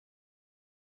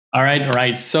All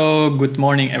right. So good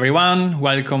morning, everyone.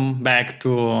 Welcome back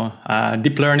to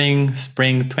Deep Learning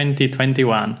Spring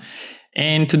 2021.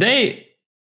 And today,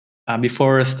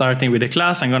 before starting with the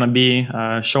class, I'm going to be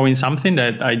showing something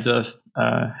that I just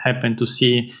happened to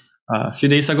see a few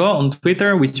days ago on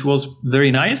Twitter, which was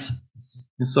very nice.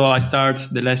 And so I start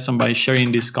the lesson by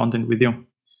sharing this content with you.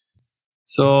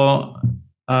 So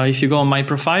if you go on my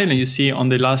profile and you see on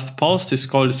the last post, it's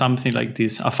called something like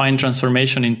this, Affine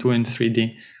transformation in 2 and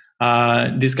 3D.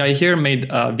 This guy here made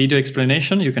a video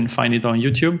explanation. You can find it on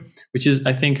YouTube, which is,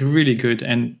 I think, really good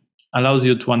and allows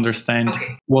you to understand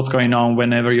what's going on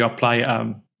whenever you apply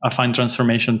a affine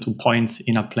transformation to points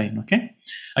in a plane. Okay.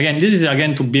 Again, this is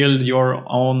again to build your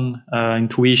own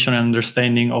intuition and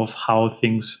understanding of how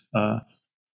things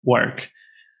work.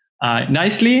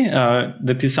 Nicely,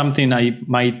 that is something I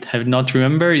might have not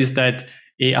remembered, is that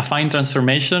a affine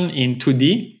transformation in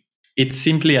 2D, it's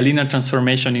simply a linear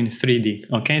transformation in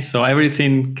 3D. Okay, so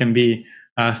everything can be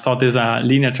thought as a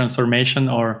linear transformation,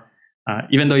 or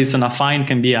even though it's an affine,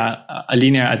 can be a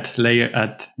linear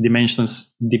at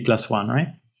dimensions d+1, right?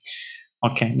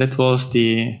 Okay, that was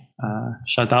the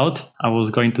shout out I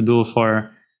was going to do for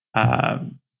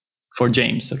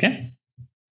James. Okay.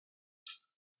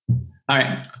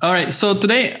 All right. So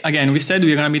today, again, we said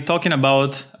we're going to be talking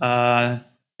about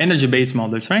energy-based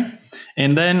models, right?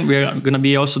 And then we're going to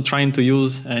be also trying to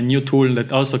use a new tool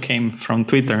that also came from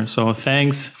Twitter. So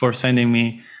thanks for sending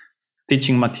me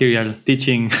teaching material,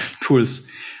 teaching tools.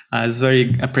 It's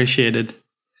very appreciated.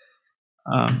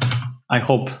 I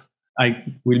hope I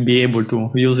will be able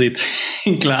to use it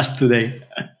in class today.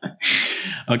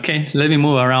 Okay, let me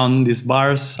move around these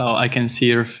bars so I can see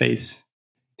your face.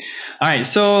 All right,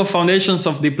 so foundations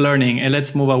of deep learning, and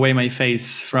let's move away my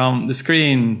face from the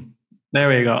screen. There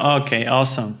we go. Okay,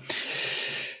 awesome.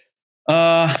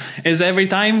 As every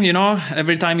time,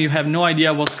 every time you have no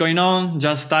idea what's going on,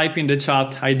 just type in the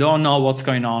chat, I don't know what's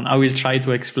going on. I will try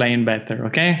to explain better,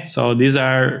 okay? So these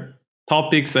are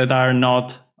topics that are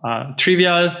not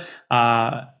trivial,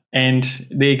 and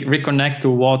they reconnect to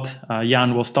what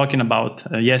Jan was talking about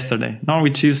yesterday,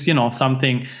 which is,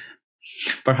 something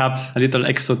perhaps a little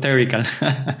exoterical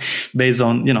based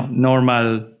on,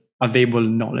 normal available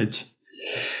knowledge.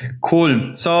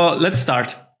 Cool. So let's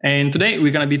start. And today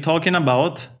we're going to be talking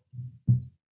about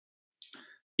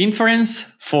inference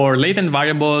for latent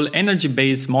variable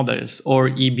energy-based models, or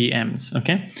EBMs.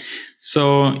 Okay.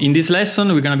 So in this lesson,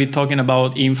 we're going to be talking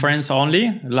about inference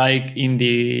only, like in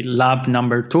the lab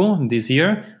number 2 this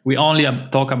year. We only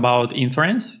talk about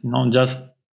inference, just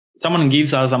someone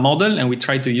gives us a model and we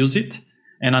try to use it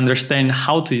and understand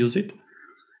how to use it.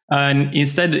 And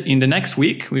instead, in the next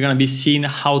week, we're going to be seeing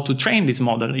how to train this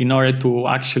model in order to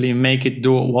actually make it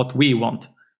do what we want.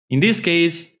 In this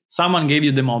case, someone gave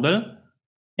you the model,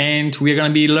 and we're going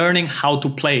to be learning how to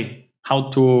play,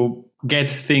 how to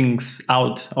get things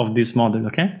out of this model,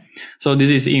 okay? So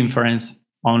this is inference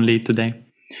only today.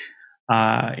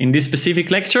 In this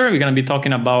specific lecture, we're going to be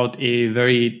talking about a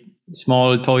very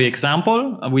small toy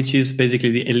example, which is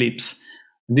basically the ellipse.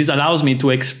 This allows me to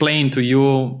explain to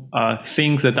you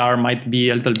things that might be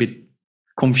a little bit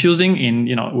confusing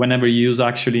whenever you use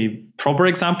actually proper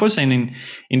examples. And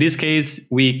in this case,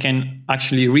 we can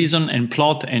actually reason and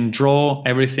plot and draw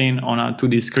everything on a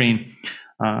 2D screen.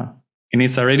 And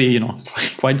it's already,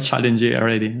 quite challenging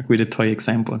already with a toy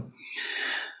example.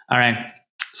 All right,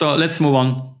 so let's move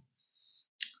on.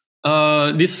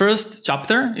 This first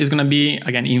chapter is going to be,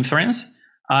 again, inference.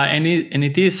 And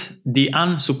it is the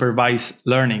unsupervised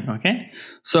learning, okay?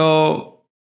 So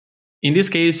in this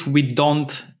case, we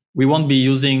won't be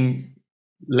using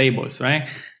labels, right?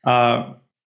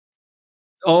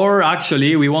 Or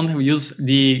actually, we won't use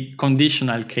the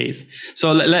conditional case.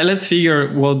 So let's figure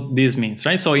what this means,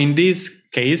 right? So in this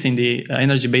case, in the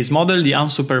energy-based model, the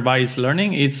unsupervised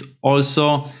learning is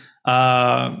also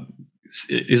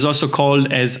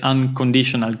called as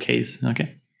unconditional case,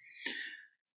 okay?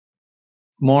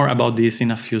 More about this in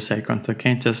a few seconds,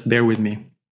 okay? Just bear with me.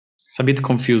 It's a bit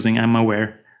confusing, I'm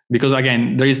aware. Because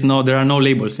again, there are no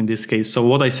labels in this case. So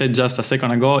what I said just a second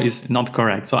ago is not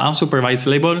correct. So unsupervised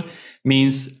label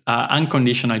means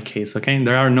unconditional case, okay?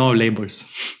 There are no labels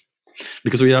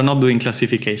because we are not doing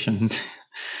classification.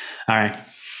 All right.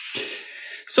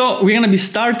 So we're going to be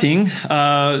starting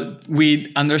with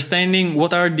understanding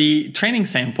what are the training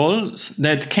samples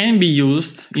that can be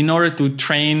used in order to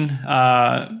train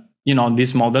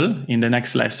this model in the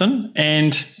next lesson.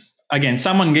 And again,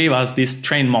 someone gave us this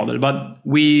trained model, but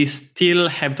we still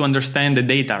have to understand the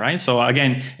data, right? So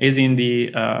again, as in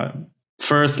the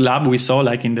first lab we saw,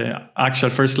 like in the actual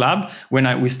first lab,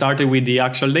 when we started with the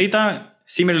actual data,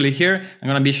 Similarly here, I'm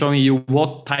going to be showing you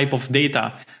what type of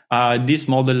data this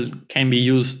model can be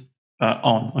used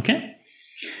on, okay?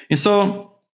 And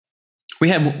so we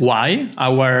have y,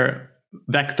 our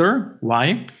vector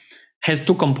y, has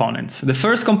two components. The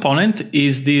first component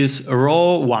is this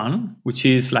rho1, which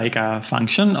is like a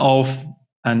function of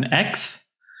an x,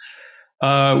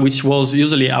 which was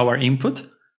usually our input,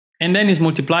 and then is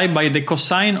multiplied by the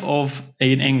cosine of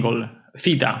an angle,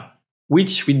 theta,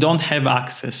 which we don't have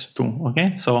access to,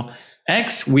 okay? So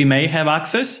x, we may have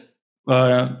access,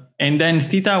 and then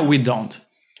theta, we don't.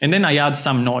 And then I add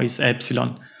some noise,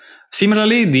 epsilon.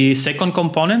 Similarly, the second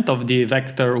component of the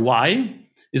vector y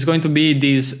is going to be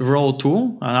this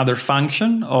rho2, another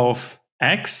function of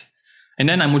x, and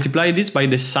then I multiply this by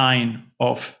the sine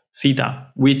of theta,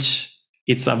 which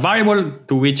it's a variable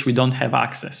to which we don't have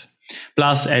access,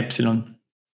 plus epsilon.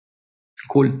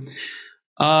 Cool.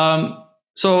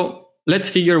 So let's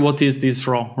figure what is this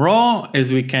rho. Rho,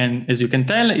 as you can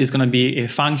tell, is going to be a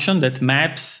function that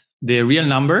maps the real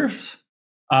numbers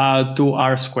to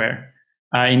r squared.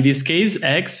 In this case,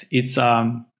 x, it's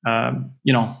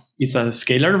it's a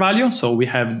scalar value, so we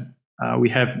have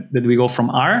that we go from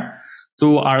r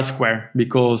to r squared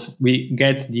because we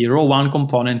get the rho1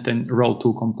 component and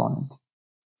rho2 component.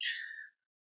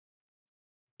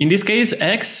 In this case,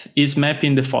 x is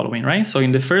mapping the following, right? So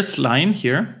in the first line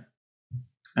here,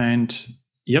 and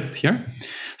yep, here.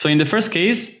 So in the first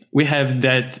case, we have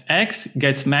that x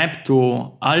gets mapped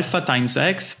to alpha times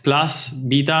x plus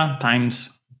beta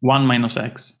times 1 minus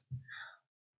x.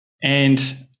 And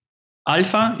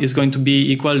alpha is going to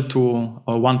be equal to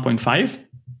 1.5,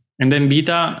 and then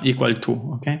beta equal to,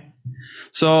 okay?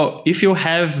 So if you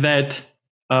have that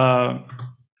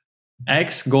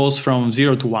x goes from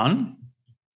 0 to 1,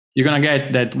 you're going to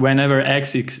get that whenever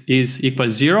x is equal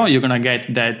 0, you're going to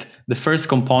get that the first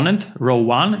component,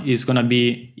 rho1, is going to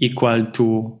be equal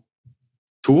to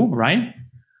 2, right?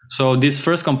 So this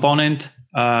first component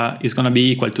is going to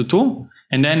be equal to 2.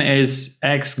 And then as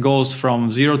x goes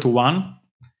from 0 to 1,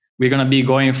 we're going to be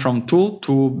going from 2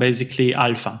 to basically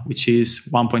alpha, which is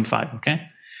 1.5, okay?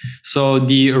 So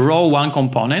the rho1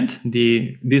 component,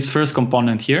 this first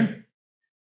component here,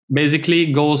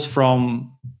 basically goes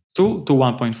from 2 to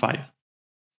 1.5.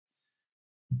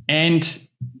 And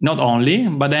not only,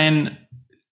 but then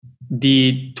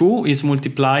the 2 is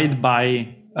multiplied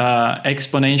by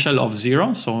exponential of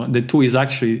 0. So the 2 is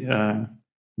actually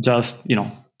just,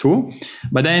 2.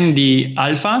 But then the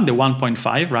alpha, the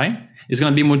 1.5, right, is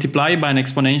going to be multiplied by an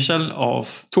exponential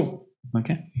of 2.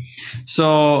 Okay.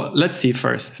 So let's see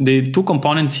first. The two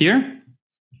components here,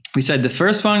 we said the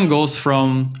first one goes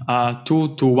from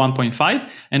 2 to 1.5,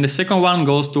 and the second one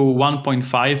goes to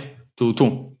 1.5 to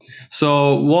 2.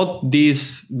 So what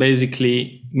this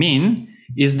basically mean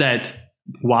is that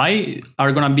y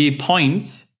are going to be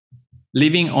points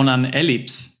living on an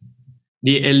ellipse.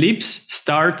 The ellipse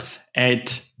starts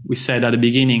at, we said at the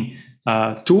beginning,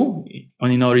 2 on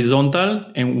the horizontal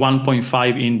and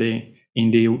 1.5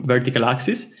 in the vertical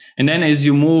axis. And then as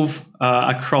you move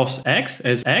across x,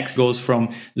 as x goes from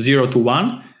 0 to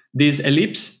 1, this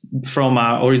ellipse from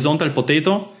a horizontal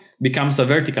potato becomes a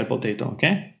vertical potato,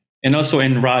 okay? And also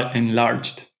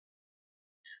enlarged.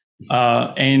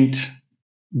 And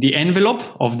the envelope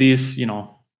of this,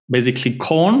 basically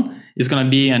cone is going to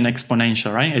be an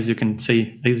exponential, right? As you can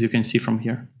see from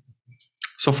here.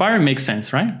 So far, it makes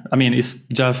sense, right? I mean, it's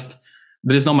just,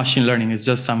 there is no machine learning. It's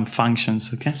just some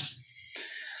functions, okay?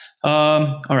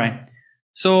 All right.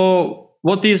 So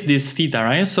what is this theta,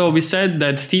 right? So we said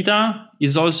that theta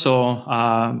is also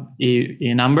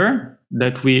a number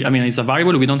that it's a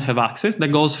variable we don't have access that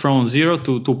goes from 0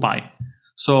 to 2 pi.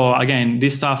 So again,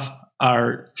 this stuff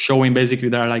are showing basically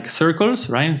there are like circles,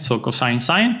 right? So cosine,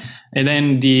 sine. And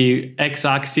then the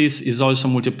x-axis is also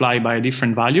multiplied by a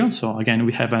different value. So again,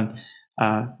 we have a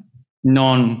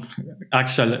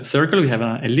non-actual circle, we have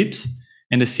an ellipse,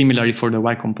 and similarly for the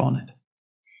y component.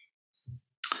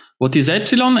 What is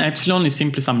epsilon? Epsilon is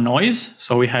simply some noise.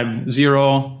 So we have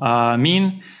 0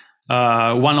 mean,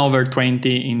 1 over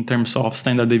 20 in terms of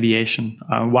standard deviation.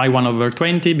 Why 1 over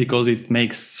 20? Because it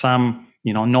makes some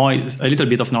noise, a little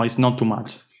bit of noise, not too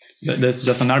much. That's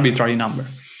just an arbitrary number.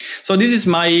 So this is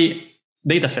my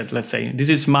data set, let's say. This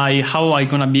is how I'm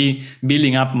going to be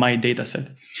building up my data set.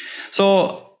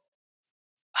 So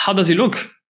how does it look?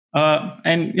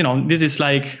 And this is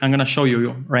like, I'm going to show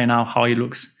you right now how it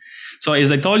looks. So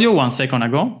as I told you 1 second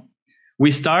ago,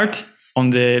 we start on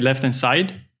the left-hand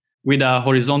side with a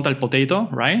horizontal potato,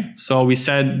 right? So we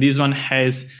said this one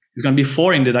it's going to be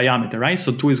 4 in the diameter, right?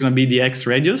 So 2 is going to be the x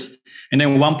radius, and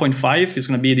then 1.5 is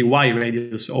going to be the y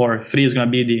radius, or 3 is going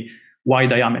to be the y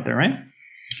diameter, right?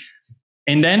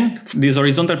 And then this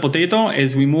horizontal potato,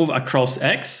 as we move across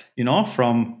X,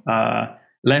 from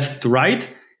left to right,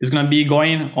 is going to be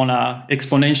going on an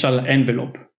exponential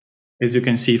envelope, as you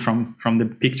can see from the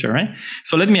picture, right?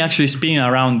 So let me actually spin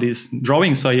around this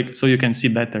drawing so you can see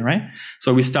better, right?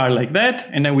 So we start like that,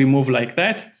 and then we move like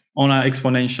that on an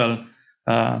exponential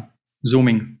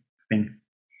zooming thing.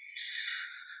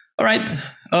 All right,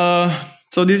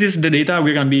 so this is the data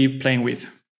we're going to be playing with.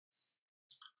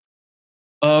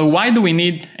 Why do we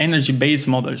need energy-based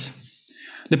models?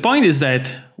 The point is that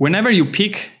whenever you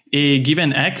pick a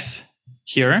given X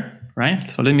here,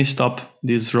 right? So let me stop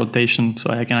this rotation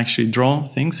so I can actually draw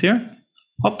things here.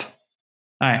 Hop.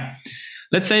 All right.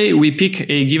 Let's say we pick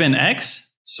a given X.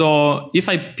 So if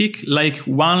I pick like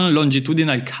one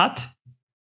longitudinal cut,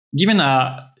 given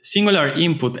a singular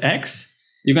input X,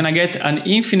 you're going to get an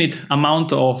infinite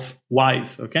amount of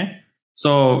Ys, okay?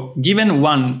 So given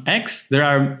one X, there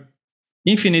are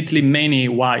infinitely many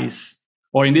Ys.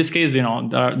 Or in this case,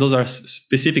 those are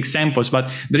specific samples,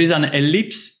 but there is an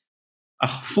ellipse, a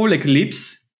full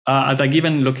ellipse at a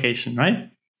given location, right?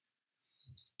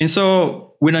 And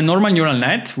so with a normal neural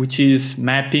net, which is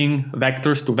mapping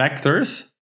vectors to vectors,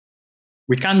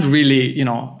 we can't really,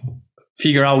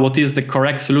 figure out what is the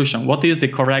correct solution. What is the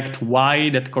correct Y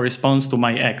that corresponds to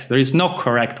my X? There is no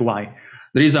correct Y.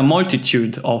 There is a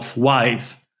multitude of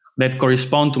Ys that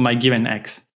correspond to my given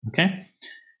X, okay?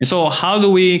 And so how do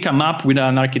we come up with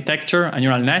an architecture, a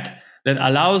neural net, that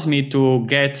allows me to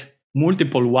get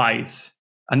multiple Ys,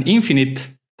 an infinite,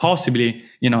 possibly,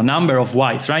 number of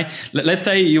Ys, right? Let's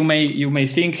say you may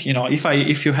think,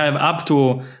 if you have up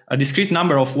to a discrete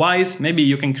number of Ys, maybe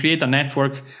you can create a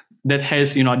network that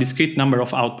has, a discrete number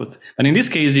of output. But in this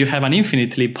case, you have an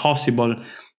infinitely possible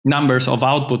numbers of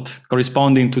output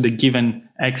corresponding to the given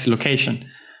X location.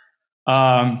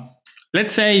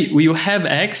 Let's say you have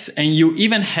X and you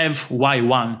even have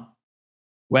Y1.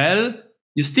 Well,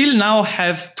 you still now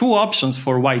have two options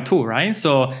for Y2, right?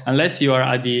 So unless you are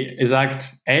at the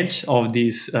exact edge of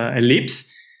this ellipse,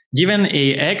 given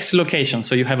a X location,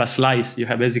 so you have a slice, you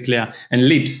have basically an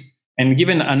ellipse, and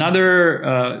given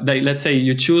another, let's say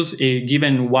you choose a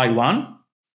given Y1,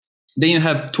 then you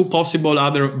have two possible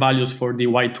other values for the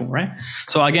Y2, right?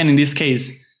 So again, in this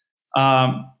case,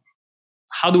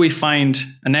 how do we find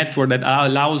a network that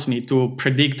allows me to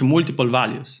predict multiple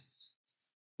values?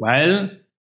 Well,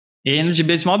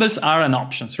 energy-based models are an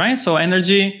option, right? So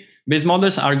energy-based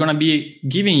models are going to be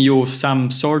giving you some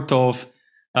sort of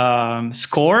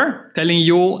score, telling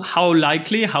you how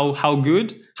likely, how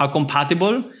good, how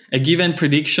compatible a given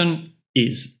prediction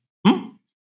is.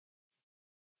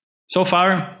 So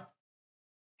far,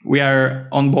 we are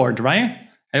on board, right?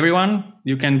 Everyone,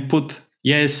 you can put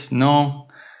yes, no.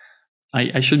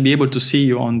 I should be able to see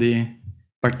you on the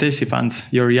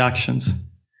participants, your reactions.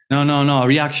 No,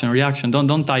 reaction.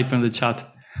 Don't type in the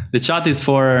chat. The chat is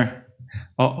for,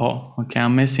 okay,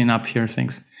 I'm messing up here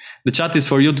things. The chat is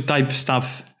for you to type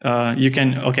stuff. You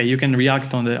can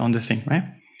react on the thing, right?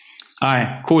 All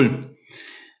right, cool.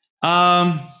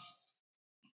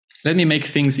 Let me make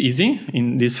things easy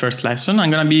in this first lesson.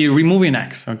 I'm going to be removing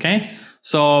X, okay?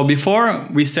 So before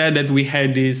we said that we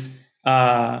had this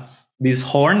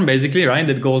horn, basically, right?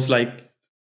 That goes like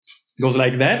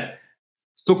that.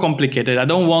 It's too complicated. I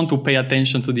don't want to pay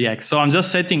attention to the X. So I'm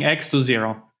just setting X to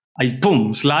 0. I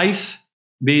slice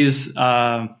this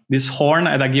horn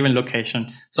at a given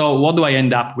location. So what do I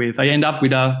end up with? I end up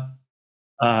with a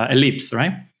ellipse,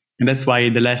 right? And that's why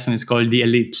the lesson is called the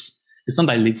ellipse. It's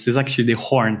not ellipse, it's actually the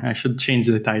horn. I should change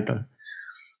the title.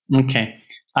 Okay.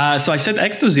 So I set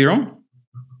X to 0.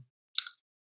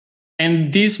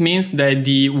 And this means that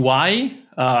the Y,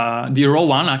 the row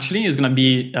 1 actually is going to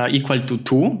be equal to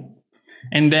 2.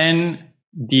 And then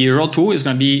the row 2 is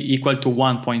going to be equal to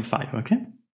 1.5, okay?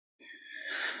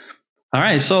 All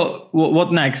right, so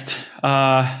what next?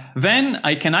 Then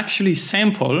I can actually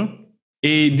sample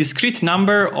a discrete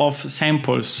number of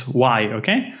samples, Y,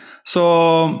 okay?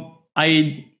 So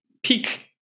I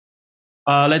pick,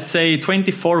 let's say,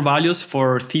 24 values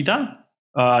for theta,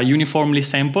 uniformly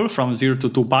sample from 0 to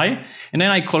 2 pi, and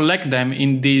then I collect them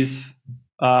in this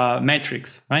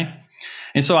matrix, right?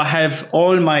 And so I have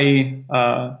all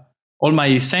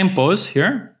my samples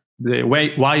here, the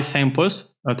Y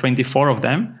samples, 24 of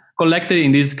them, collected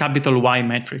in this capital Y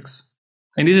matrix.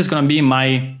 And this is going to be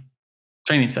my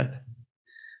training set.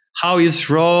 How is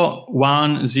row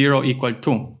 1, 0 equal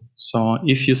to? So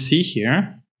if you see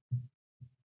here,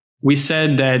 we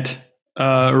said that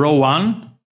row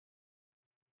 1,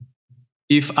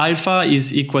 if alpha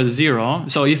is equal 0,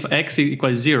 so if X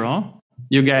equals 0,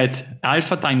 you get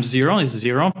alpha times 0 is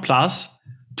 0 plus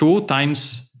 2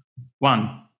 times 1,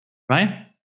 right?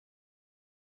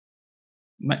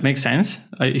 Makes sense.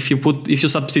 If you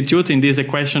substitute in this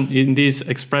equation, in this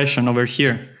expression over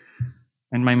here,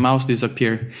 and my mouse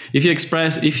disappeared. If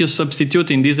you substitute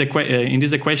in this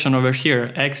equation over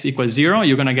here, x equals 0,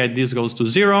 you're gonna get this goes to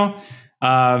 0.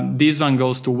 This one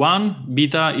goes to 1.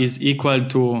 Beta is equal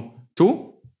to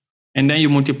 2, and then you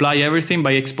multiply everything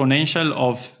by exponential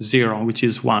of 0, which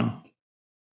is 1.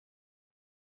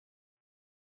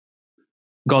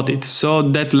 Got it. So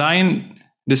that line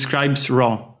describes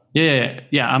row.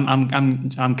 Yeah.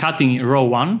 I'm cutting row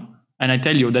 1, and I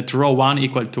tell you that row 1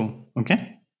 equal 2. Okay.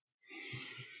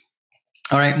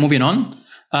 All right, moving on.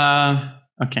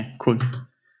 Okay, cool.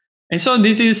 And so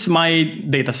this is my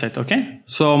data set. Okay.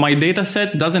 So my data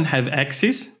set doesn't have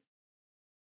x's.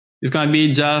 It's going to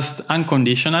be just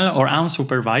unconditional or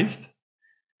unsupervised,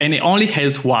 and it only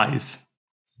has y's.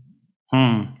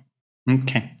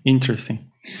 Okay,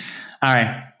 interesting. All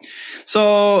right.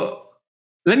 So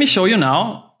let me show you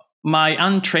now my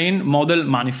untrained model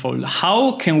manifold.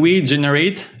 How can we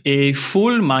generate a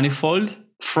full manifold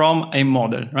from a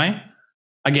model, right?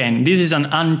 Again, this is an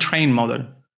untrained model.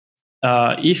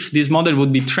 If this model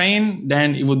would be trained,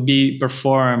 then it would be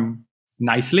performed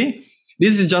nicely.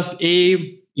 This is just a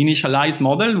initialized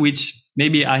model, which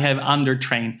maybe I have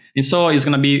undertrained. And so it's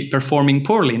going to be performing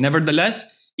poorly. Nevertheless,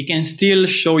 it can still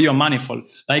show you a manifold.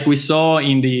 Like we saw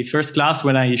in the first class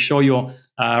when I show you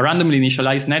a randomly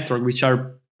initialized network, which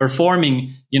are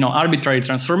performing, arbitrary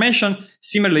transformation.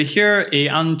 Similarly here, a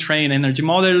untrained energy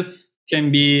model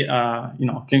can be,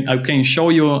 I can show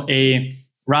you a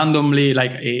randomly,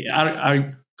 like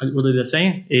what did I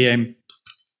say? A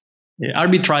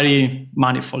arbitrary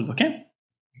manifold, okay?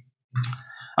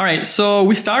 All right, so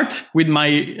we start with my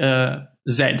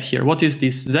Z here. What is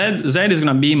this? Z is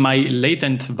gonna be my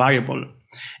latent variable.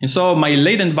 And so my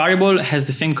latent variable has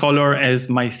the same color as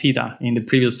my theta in the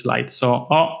previous slide. So,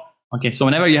 okay, so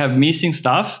whenever you have missing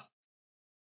stuff,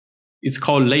 it's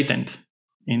called latent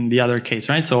in the other case,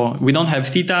 right? So we don't have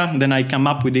theta, then I come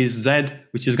up with this Z,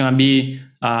 which is gonna be,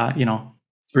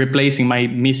 replacing my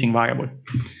missing variable.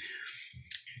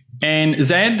 And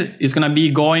Z is gonna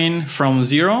be going from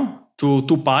 0 to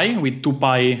 2 pi with 2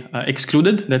 pi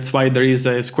excluded. That's why there is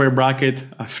a square bracket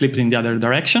flipped in the other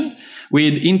direction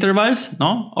with intervals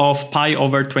of pi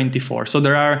over 24. So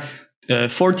there are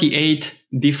 48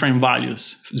 different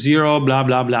values, 0, blah,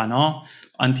 blah, blah,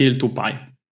 until 2 pi.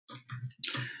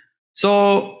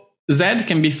 So Z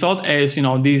can be thought as,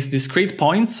 these discrete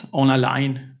points on a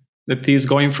line that is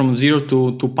going from 0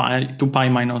 to 2 pi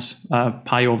minus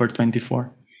pi over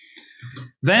 24.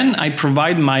 Then I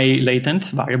provide my latent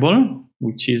variable,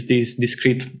 which is these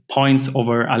discrete points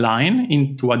over a line,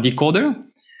 into a decoder.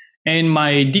 And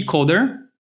my decoder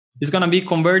is going to be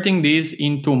converting this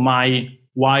into my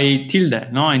y tilde.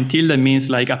 And tilde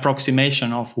means like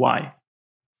approximation of y.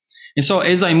 And so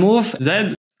as I move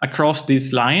Z across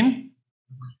this line,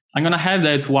 I'm going to have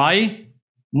that y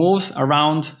moves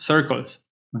around circles.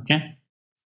 Okay.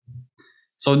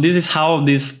 So this is how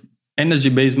this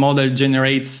energy-based model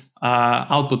generates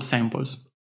output samples.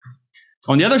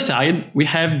 On the other side, we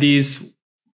have these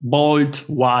bold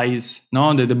y's,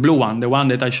 the blue one, the one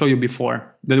that I showed you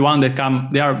before, the one that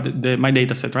they are my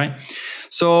data set, right?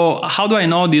 So how do I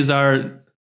know these are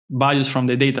values from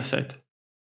the data set?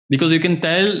 Because you can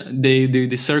tell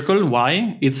the circle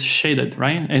y, it's shaded,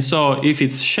 right? And so if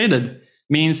it's shaded,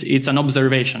 means it's an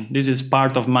observation. This is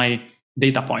part of my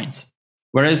data points.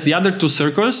 Whereas the other two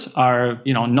circles are,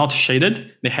 not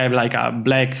shaded. They have like a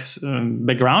black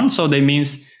background. So that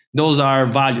means those are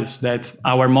values that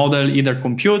our model either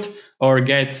compute or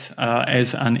gets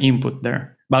as an input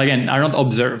there. But again, are not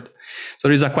observed. So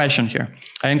there is a question here.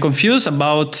 I am confused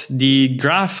about the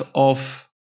graph of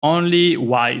only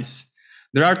y's.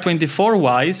 There are 24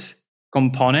 y's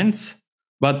components,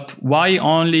 but why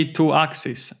only 2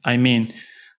 axes?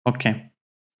 Okay.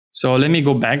 So let me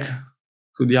go back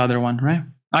to the other one, right?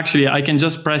 Actually, I can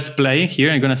just press play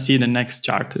here. I'm going to see the next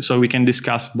chart so we can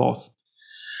discuss both.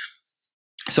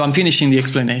 So I'm finishing the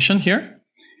explanation here.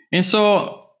 And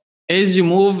so as you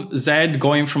move Z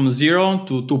going from 0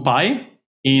 to 2 pi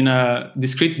in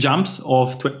discrete jumps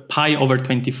of pi over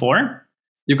 24,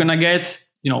 you're going to get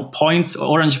points,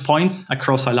 orange points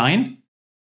across a line.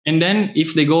 And then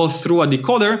if they go through a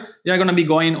decoder, they're going to be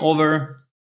going over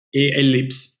an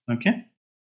ellipse, okay?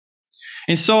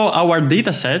 And so our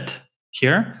data set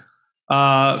here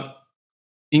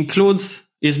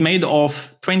is made of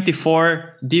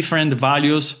 24 different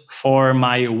values for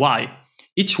my y.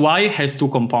 Each y has 2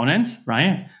 components,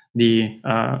 right? The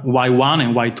y1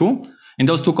 and y2. And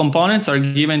those 2 components are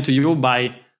given to you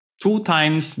by 2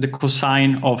 times the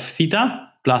cosine of theta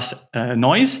plus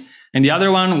noise and the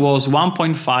other one was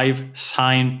 1.5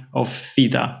 sine of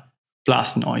theta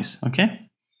plus noise, okay?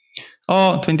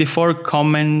 Oh, 24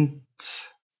 comments.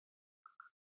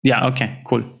 Yeah, okay,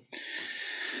 cool.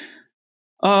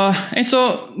 And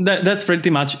so that's pretty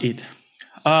much it.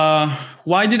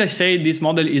 Why did I say this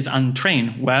model is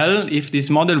untrained? Well, if this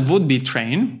model would be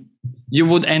trained, you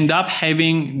would end up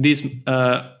having this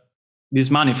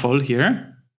manifold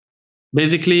here,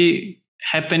 basically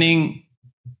happening,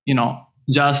 you know,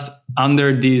 just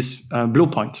under these blue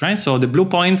points, right? So the blue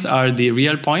points are the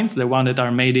real points, the one that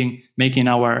are making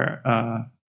our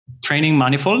training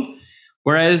manifold,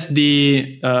 whereas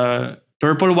the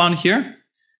purple one here,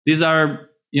 these are,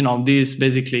 you know, these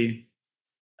basically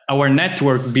our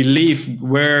network believe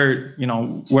where, you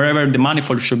know, wherever the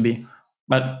manifold should be,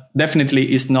 but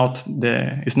definitely it's not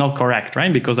correct,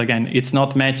 right? Because again, it's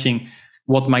not matching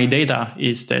what my data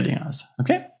is telling us,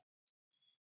 okay?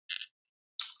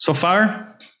 So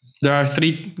far, there are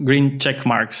 3 green check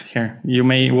marks here. You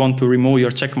may want to remove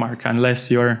your check mark unless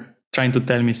you're trying to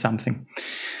tell me something.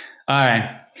 All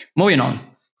right, moving on.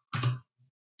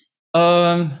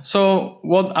 So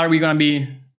what are we going to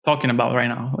be talking about right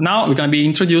now? Now we're going to be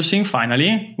introducing,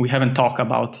 finally, we haven't talked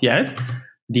about yet,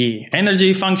 the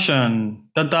energy function.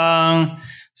 Ta-da!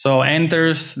 So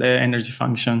enters the energy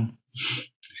function,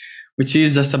 which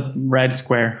is just a red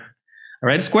square. A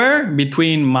red square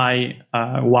between my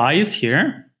y's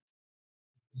here,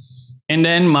 and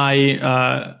then my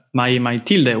my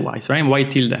tilde y's, right? Y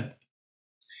tilde.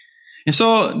 And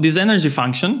so this energy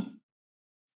function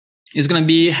is going to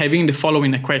be having the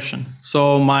following equation.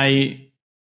 So my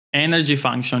energy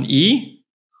function E,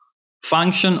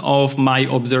 function of my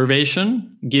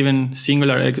observation, given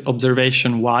singular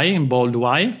observation Y, in bold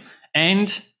Y,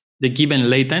 and the given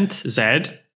latent Z,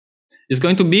 is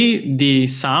going to be the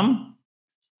sum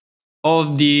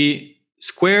of the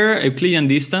square Euclidean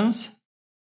distance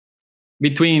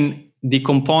between the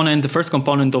component, the first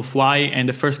component of Y and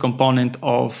the first component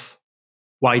of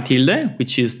Y tilde,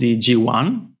 which is the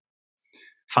G1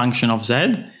 function of Z,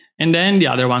 and then the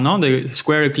other one, no, the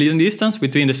square Euclidean distance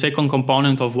between the second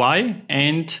component of Y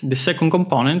and the second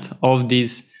component of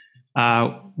this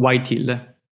Y tilde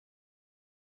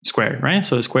square, right?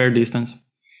 So the square distance.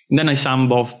 And then I sum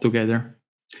both together.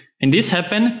 And this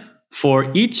happened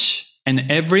for each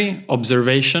and every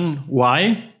observation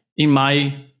Y in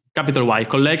my capital Y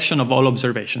collection of all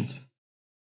observations.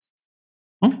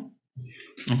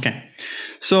 Okay.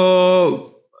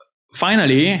 So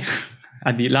finally,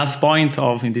 at the last point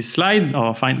of in this slide,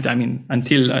 or I mean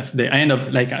until the end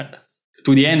of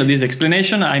to the end of this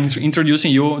explanation, I'm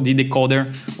introducing you the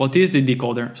decoder. What is the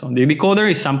decoder? So the decoder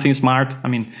is something smart. I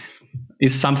mean,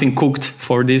 it's something cooked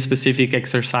for this specific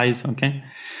exercise. Okay,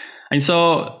 and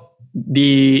so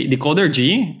the decoder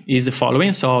G is the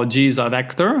following. So G is a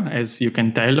vector, as you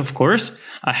can tell, of course.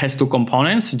 It has 2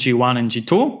 components, G1 and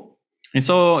G2. And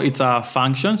so it's a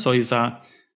function. So it's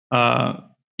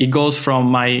it goes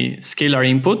from my scalar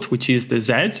input, which is the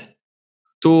Z,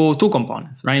 to 2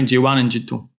 components, right? G1 and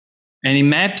G2. And it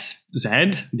maps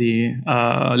Z, the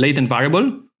latent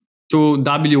variable, to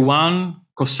W1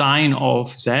 cosine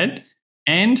of Z.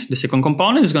 And the second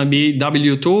component is going to be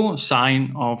W2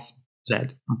 sine of Z.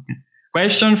 Okay.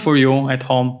 Question for you at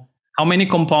home. How many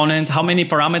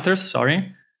parameters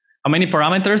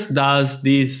does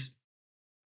this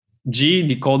G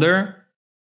decoder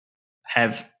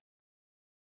have?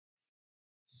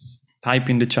 Type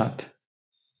in the chat.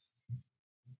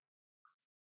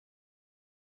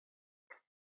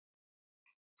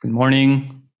 Good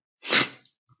morning.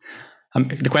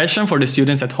 The question for the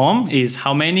students at home is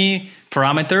how many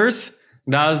parameters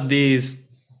does this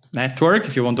network,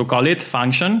 if you want to call it,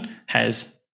 function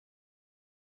has?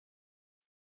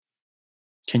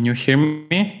 Can you hear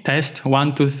me? Test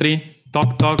 1, 2, 3.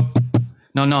 Talk, talk.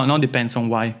 No, depends on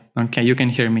why. Okay, you can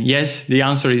hear me. Yes, the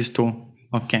answer is 2.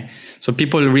 Okay, so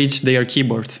people reach their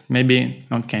keyboards. Maybe,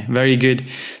 okay, very good.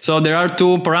 So there are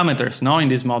 2 parameters, no, in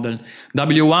this model,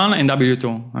 W1 and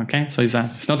W2. Okay, so it's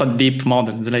not a deep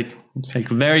model. It's like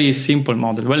a very simple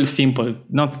model. Well, simple.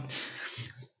 Not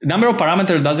number of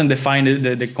parameters doesn't define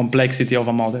the complexity of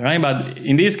a model, right? But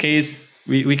in this case,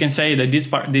 we can say that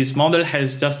this model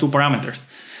has just 2 parameters,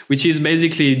 which is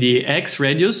basically the X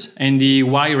radius and the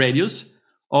Y radius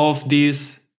of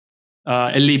this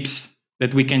ellipse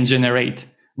that we can generate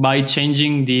by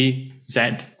changing the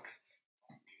Z.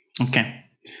 Okay.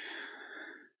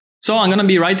 So I'm going to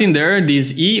be writing there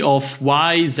this E of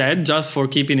Y, Z, just for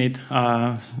keeping it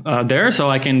there, so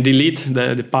I can delete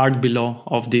the part below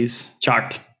of this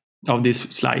chart, of this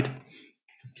slide.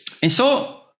 And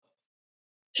so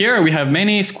here we have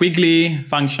many squiggly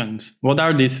functions. What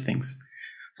are these things?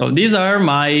 So these are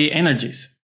my energies.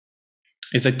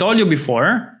 As I told you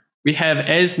before, we have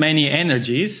as many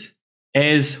energies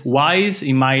as y's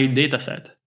in my data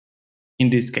set, in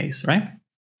this case, right?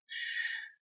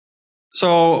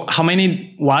 So how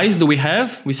many y's do we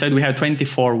have? We said we have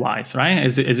 24 y's, right?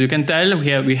 As you can tell,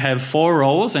 we have 4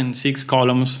 rows and 6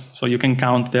 columns. So you can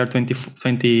count there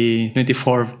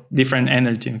 24 different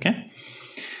energy, okay?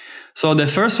 So the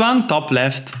first one, top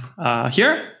left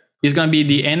here, is going to be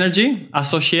the energy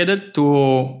associated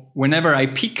to whenever I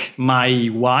pick my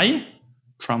y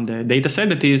from the data set,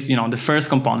 that is, the first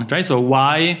component, right? So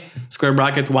y square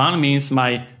bracket 1 means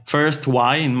my first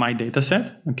y in my data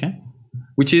set, okay?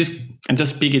 Which is, and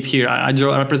just pick it here. I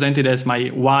represent it as my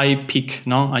y pick,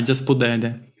 no? I just put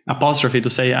the apostrophe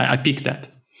to say I pick that.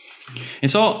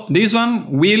 And so this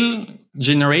one will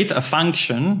generate a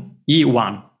function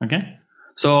E1, okay?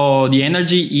 So the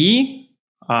energy E,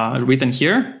 written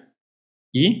here,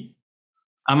 E,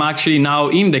 I'm actually now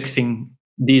indexing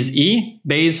this E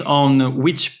based on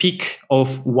which peak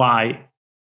of Y,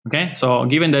 okay? So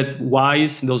given that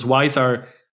those Y's are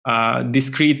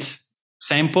discrete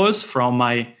samples from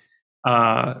my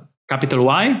capital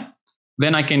Y,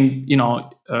 then I can,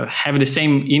 have the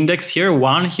same index here,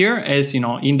 1 here, as,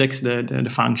 index the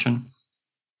function.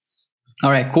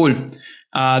 All right, cool.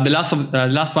 The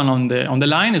last one on the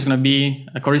line is going to be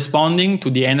corresponding to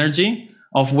the energy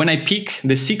of when I pick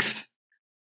the 6th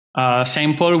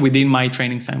sample within my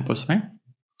training samples, right?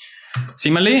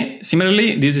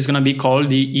 Similarly, this is going to be called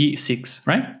the E6,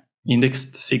 right?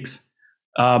 Indexed 6.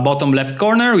 Bottom left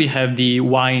corner, we have the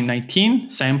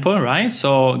Y19 sample, right?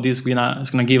 So this is going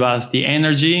to give us the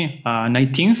energy, the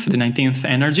 19th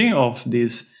energy of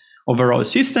this overall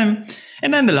system.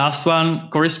 And then the last one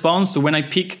corresponds to when I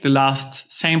pick the last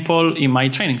sample in my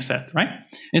training set, right?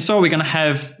 And so we're going to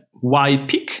have Y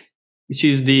pick, which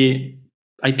is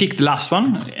I picked the last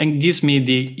one and gives me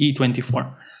the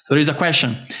E24. So there is a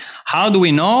question. How do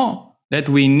we know that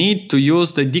we need to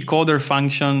use the decoder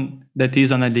function that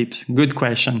is an ellipse? Good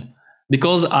question.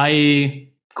 Because I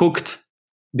cooked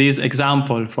this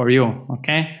example for you,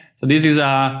 okay? So this is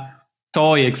a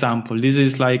toy example. This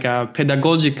is like a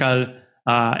pedagogical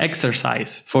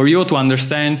exercise for you to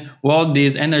understand what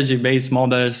these energy-based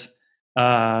models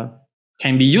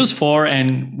can be used for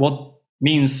and what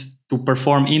means to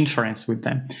perform inference with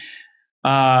them.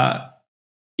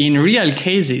 In real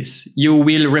cases, you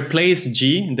will replace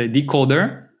G, the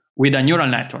decoder, with a neural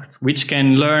network, which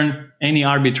can learn any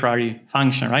arbitrary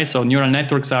function, right? So neural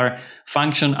networks are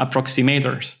function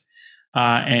approximators.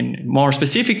 And more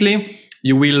specifically,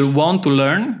 you will want to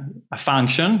learn a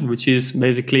function, which is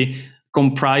basically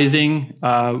comprising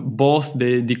both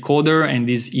the decoder and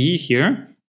this E here.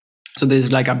 So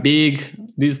there's like a big,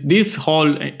 this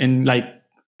whole, and like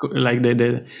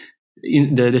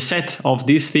the set of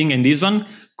this thing and this one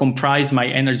comprise my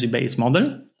energy-based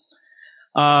model.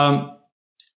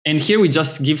 And here we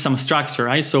just give some structure,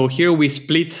 right? So here we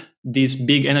split this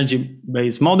big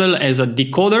energy-based model as a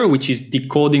decoder, which is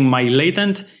decoding my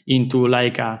latent into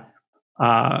like a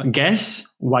guess,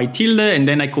 y tilde, and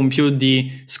then I compute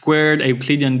the squared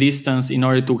Euclidean distance in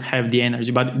order to have the energy.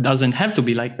 But it doesn't have to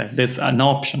be like that. That's an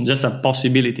option, just a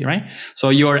possibility, right? So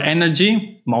your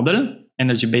energy model,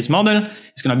 energy-based model,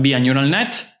 is going to be a neural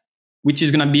net, which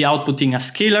is going to be outputting a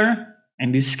scalar.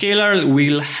 And this scalar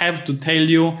will have to tell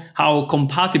you how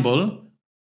compatible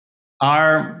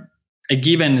are a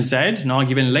given Z, a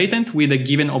given latent, with a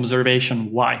given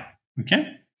observation Y.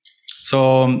 Okay?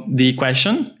 So the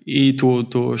question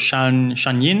to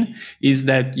Shan-Yin is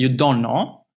that you don't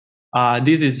know.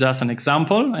 This is just an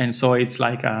example. And so it's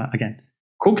like, again,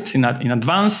 cooked in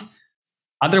advance.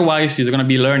 Otherwise, you're going to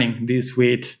be learning this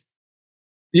with...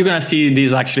 You're going to see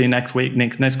this actually next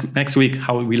week,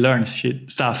 how we learn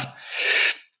stuff.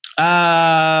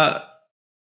 The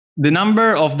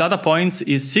number of data points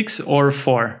is 6 or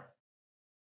 4.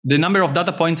 The number of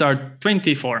data points are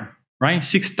 24, right?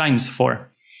 6 times 4.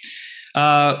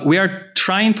 We are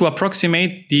trying to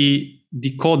approximate the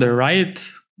decoder, right?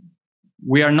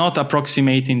 We are not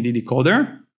approximating the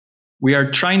decoder. We are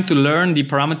trying to learn the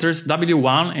parameters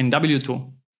W1 and W2.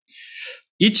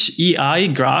 Each EI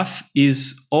graph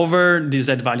is over the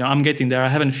Z value. I'm getting there. I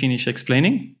haven't finished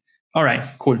explaining. All right,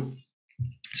 cool.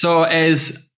 So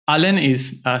as Alan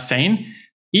is saying,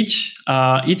 each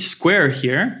square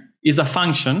here is a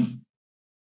function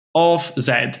of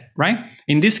Z, right?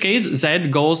 In this case, Z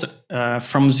goes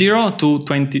from 0 to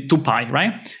 2 pi,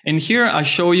 right? And here I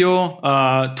show you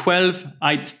 12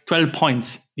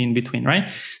 points in between,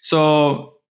 right?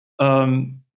 So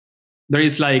there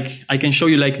is like, I can show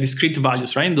you like discrete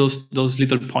values, right? Those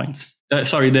little points.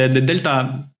 sorry, the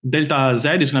delta z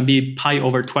is going to be pi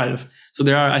over 12. So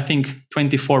there are, I think,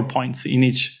 24 points in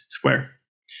each square.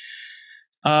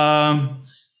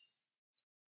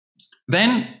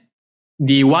 Then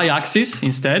the y-axis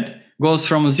instead goes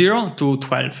from 0 to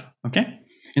 12, okay?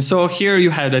 And so here you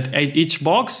have that each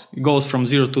box goes from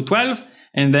 0 to 12,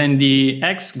 and then the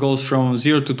x goes from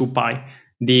 0 to 2 pi.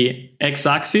 The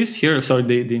x-axis here, so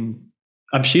the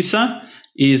abscissa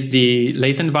is the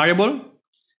latent variable,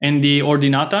 and the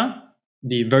ordinata,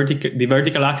 the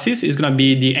vertical axis, is going to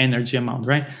be the energy amount,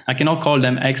 right? I cannot call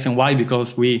them x and y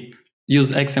because we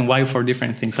use x and y for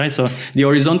different things, right? So the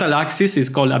horizontal axis is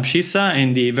called abscissa,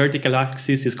 and the vertical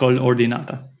axis is called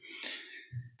ordinata.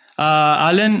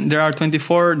 Allen, there are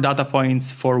 24 data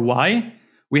points for y.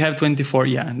 We have 24,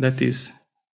 yeah, that is,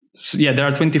 yeah, there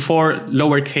are 24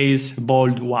 lowercase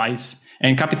bold y's.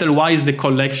 And capital Y is the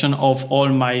collection of all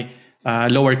my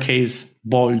lowercase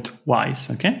bold y's,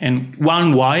 okay? And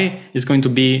one y is going to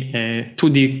be a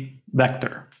 2D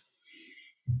vector.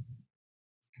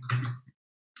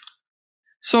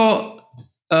 So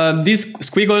these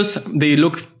squiggles, they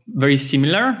look very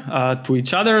similar to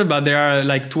each other, but there are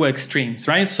like two extremes,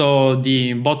 right? So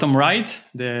the bottom right,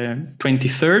 the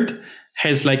 23rd,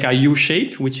 has like a U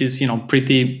shape, which is, you know,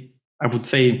 pretty, I would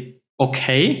say,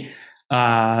 okay,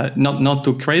 not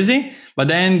too crazy. But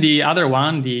then the other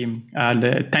one, the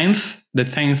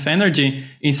 10th energy,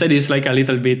 instead is like a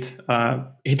little bit,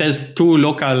 it has two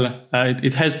local,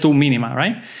 it has two minima,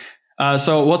 right?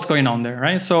 So what's going on there,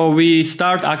 right? So we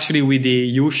start actually with the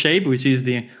U shape, which is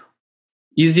the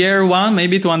easier one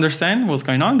maybe to understand what's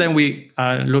going on. Then we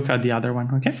look at the other one,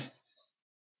 okay?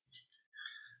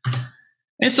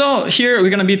 And so here we're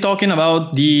going to be talking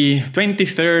about the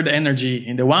 23rd energy,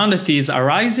 and the one that is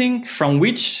arising from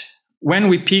which, when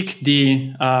we pick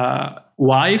the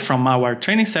y from our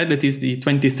training set, that is the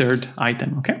 23rd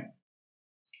item, okay?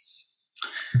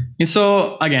 And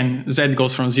so again, z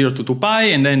goes from 0 to 2 pi,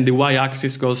 and then the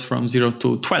y-axis goes from 0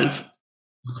 to 12.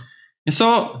 And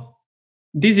so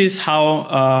this is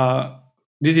how,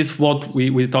 this is what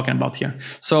we're talking about here.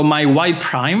 So my y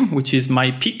prime, which is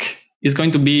my peak, is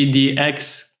going to be the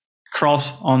x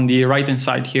cross on the right-hand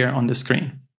side here on the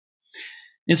screen.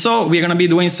 And so we're going to be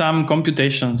doing some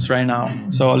computations right now.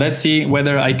 So let's see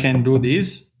whether I can do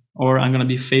this or I'm going to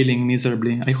be failing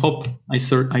miserably. I hope I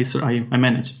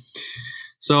manage.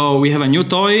 So we have a new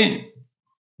toy,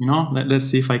 you know, let's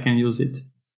see if I can use it.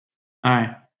 All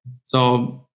right.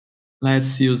 So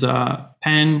let's use a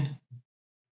pen,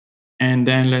 and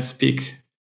then let's pick.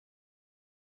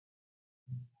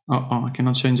 Oh, I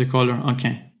cannot change the color.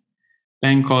 Okay.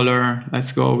 Pen color,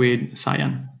 let's go with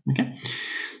cyan. Okay.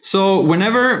 So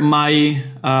whenever my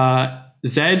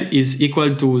z is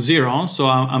equal to 0, so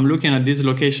I'm looking at this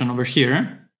location over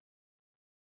here,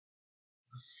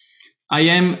 I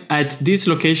am at this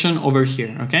location over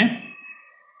here, okay?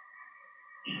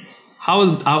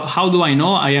 How do I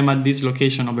know I am at this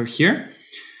location over here?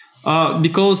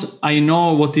 Because I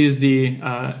know what is the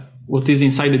what is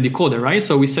inside the decoder, right?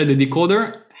 So we said the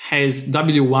decoder has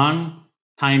W1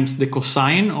 times the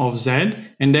cosine of z,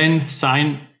 and then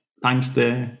sine times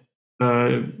the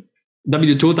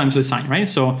W2 times the sine, right?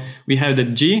 So we have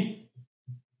that G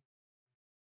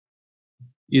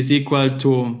is equal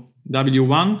to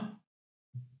W1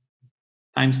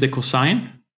 times the cosine.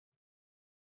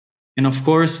 And of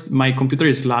course, my computer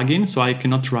is lagging, so I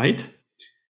cannot write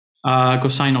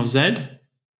cosine of z.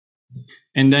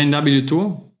 And then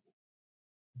W2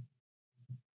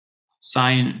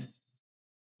 sine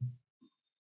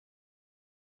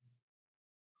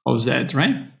of z,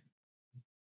 right?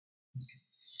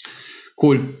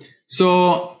 Cool.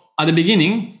 So at the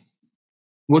beginning,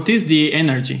 what is the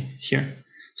energy here?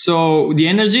 So the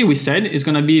energy, we said, is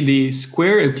going to be the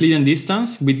square Euclidean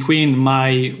distance between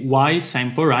my y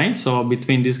sample, right? So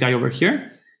between this guy over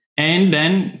here, and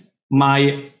then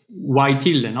my y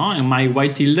tilde, no? And my y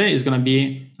tilde is going to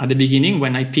be at the beginning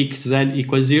when I pick z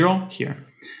equals 0 here.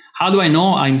 How do I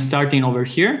know I'm starting over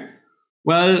here?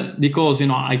 Well, because, you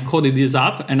know, I coded this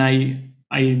up, and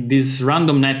this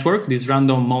random network, this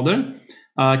random model,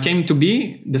 came to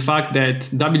be the fact that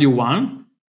W1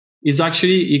 is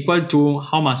actually equal to,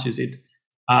 how much is it?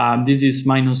 This is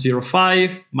minus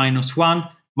 0.5, minus 1,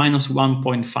 minus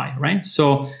 1.5, right?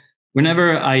 So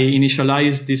whenever I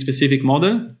initialize this specific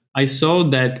model, I saw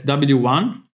that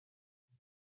W1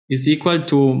 is equal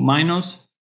to minus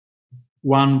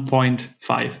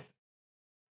 1.5.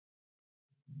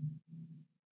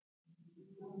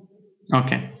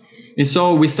 Okay, and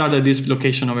so we start at this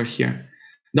location over here.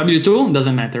 W2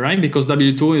 doesn't matter, right? Because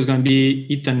W2 is going to be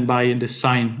eaten by the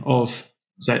sine of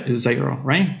 0,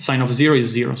 right? Sine of 0 is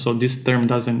 0, so this term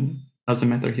doesn't doesn't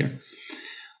matter here.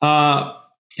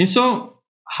 And so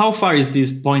how far is this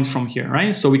point from here,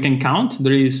 right? So we can count.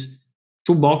 There is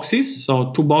 2 boxes.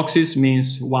 So 2 boxes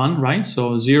means 1, right?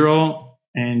 So 0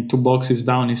 and 2 boxes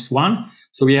down is 1.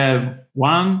 So we have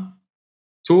 1,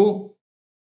 2,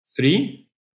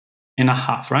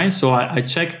 3.5, right? So I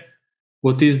check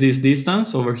what is this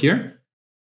distance over here.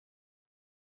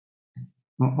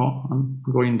 I'm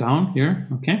going down here.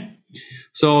 Okay.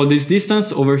 So this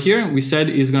distance over here, we said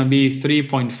is going to be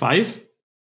 3.5.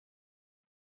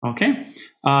 Okay.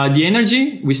 The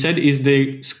energy, we said, is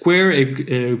the square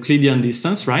Euclidean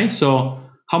distance, right? So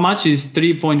how much is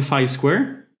 3.5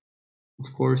 square?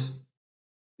 Of course,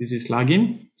 this is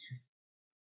lagging.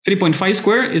 3.5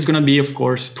 square is going to be, of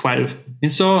course, 12.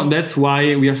 And so that's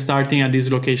why we are starting at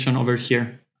this location over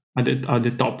here at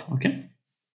the top, okay?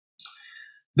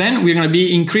 Then we're going to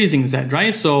be increasing z,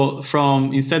 right? So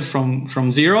instead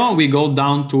from 0, we go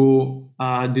down to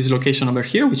this location over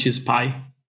here, which is pi.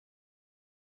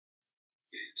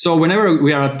 So whenever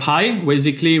we are at pi,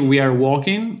 basically we are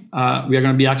walking, we are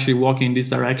going to be actually walking in this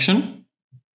direction.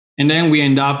 And then we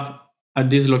end up at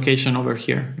this location over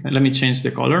here. Let me change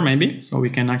the color maybe, so we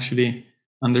can actually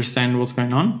understand what's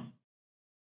going on.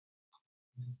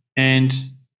 And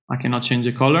I cannot change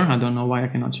the color. I don't know why I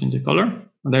cannot change the color.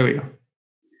 Oh, there we go.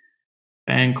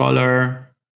 Pen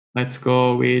color, let's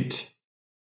go with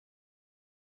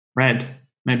red,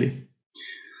 maybe.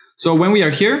 So when we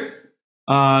are here,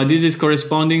 this is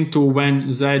corresponding to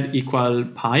when z equal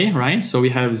pi, right? So we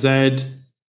have z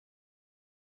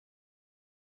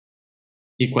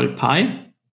equal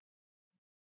pi.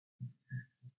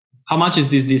 How much is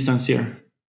this distance here?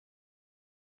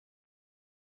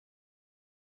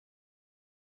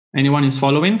 Anyone is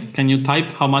following? Can you type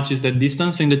how much is that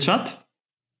distance in the chat?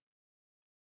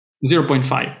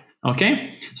 0.5.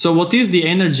 Okay. So what is the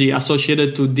energy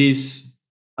associated to this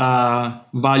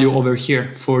value over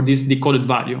here for this decoded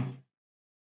value?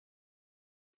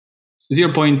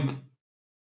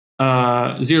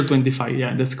 0.025.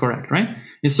 Yeah, that's correct, right?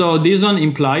 And so this one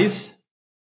implies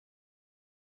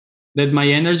that my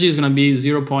energy is going to be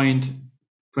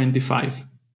 0.25.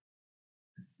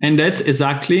 And that's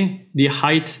exactly the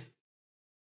height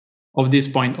of this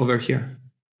point over here.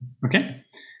 Okay.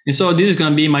 And so this is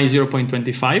going to be my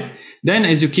 0.25. Then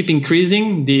as you keep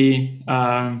increasing the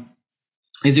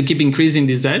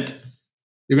z,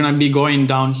 you're going to be going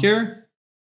down here,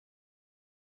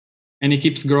 and it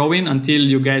keeps growing until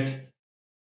you get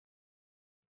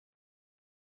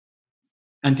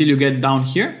down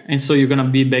here. And so you're going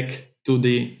to be back to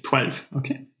the 12.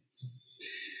 Okay.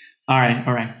 All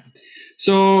right.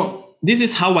 So this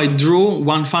is how I drew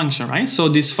one function, right? So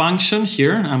this function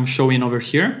here, I'm showing over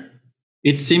here,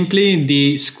 it's simply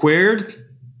the squared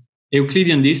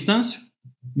Euclidean distance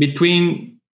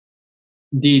between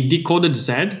the decoded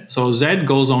z. So z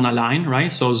goes on a line,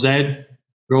 right? So z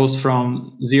goes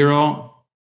from 0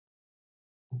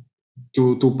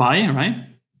 to 2 pi, right?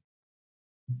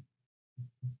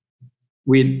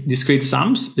 With discrete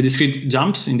jumps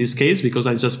in this case, because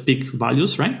I just pick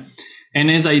values, right?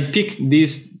 And as I pick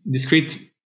these discrete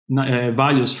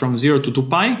values from 0 to 2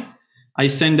 pi, I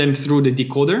send them through the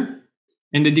decoder.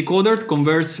 And the decoder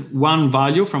converts one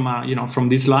value from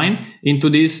this line into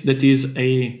this that is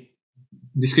a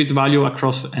discrete value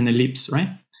across an ellipse,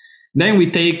 right? Then we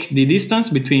take the distance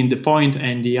between the point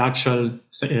and the actual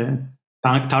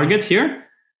target here.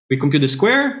 We compute the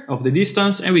square of the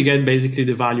distance, and we get basically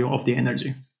the value of the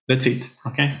energy. That's it,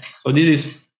 okay? So this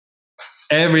is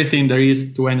everything there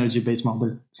is to energy-based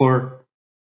model for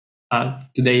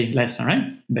today's lesson,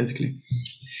 right? Basically.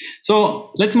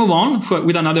 So let's move on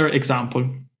with another example.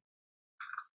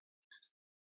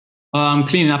 I'm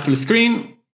cleaning up the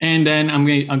screen, and then I'm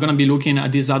going to be looking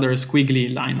at this other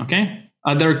squiggly line, okay?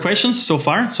 Are there questions so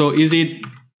far? So is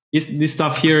this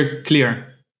stuff here clear?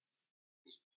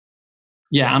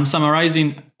 Yeah, I'm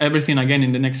summarizing everything again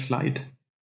in the next slide.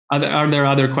 Are there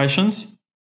other questions?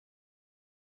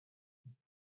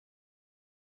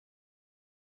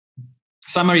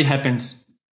 Summary happens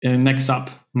next up.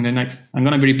 I'm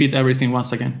going to repeat everything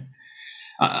once again.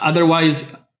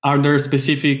 Otherwise, are there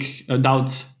specific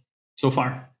doubts so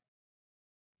far?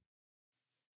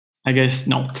 I guess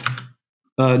not.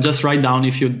 Just write down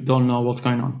if you don't know what's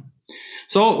going on.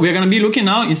 So we're going to be looking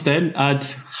now instead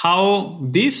at how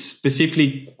this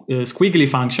specific squiggly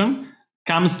function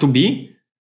comes to be.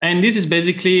 And this is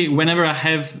basically whenever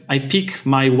I pick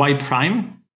my y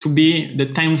prime to be the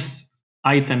 10th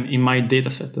item in my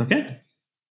data set, okay?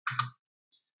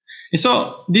 And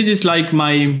so this is like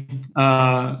my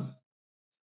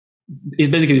is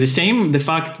basically the same. The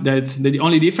fact that the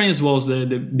only difference was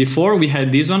before we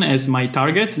had this one as my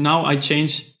target. Now I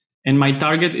change, and my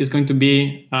target is going to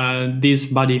be this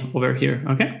body over here.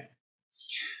 Okay.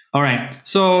 All right.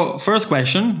 So first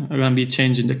question, we're going to be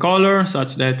changing the color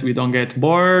such that we don't get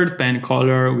bored. Pen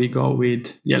color, we go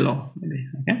with yellow. Maybe.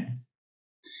 Okay.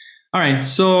 All right.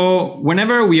 So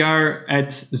whenever we are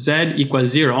at z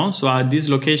equals 0, so at this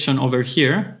location over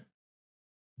here,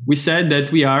 we said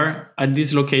that we are at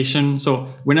this location. So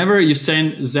whenever you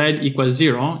send z equals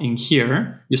 0 in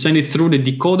here, you send it through the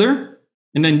decoder,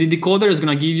 and then the decoder is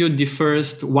going to give you the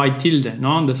first y tilde,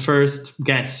 no? The first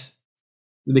guess.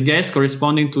 The guess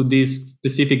corresponding to this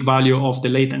specific value of the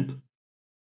latent.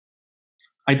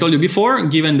 I told you before,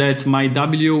 given that my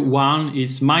W1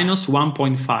 is minus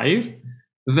 1.5,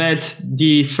 that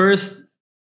the first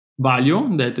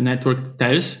value that the network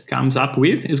comes up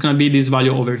with is going to be this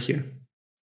value over here.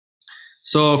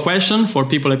 So question for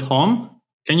people at home,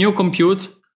 can you compute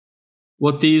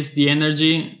what is the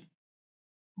energy?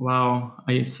 Wow,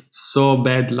 it's so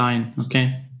bad line.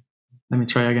 Okay, let me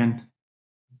try again.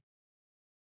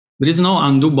 There is no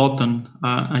undo button.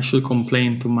 I should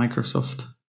complain to Microsoft.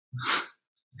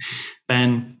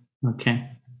 Pen,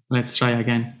 okay, let's try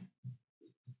again.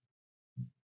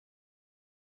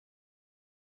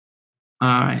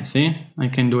 All right, see, I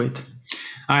can do it.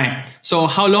 All right, so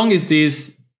how long is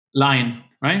this line,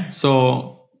 right?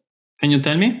 So can you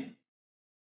tell me?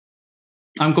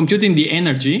 I'm computing the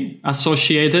energy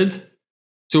associated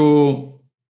to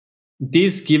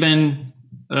this given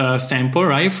sample,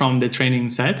 right, from the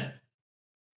training set.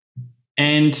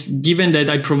 And given that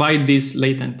I provide this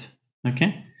latent,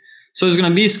 okay? So it's going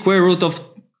to be square root of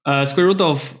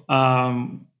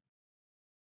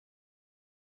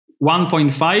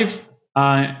 1.5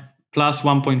 plus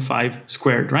 1.5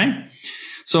 squared, right?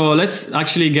 So let's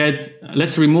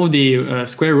remove the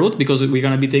square root because we're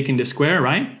going to be taking the square,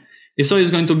 right? And so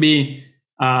it's going to be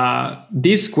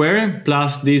this square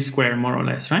plus this square, more or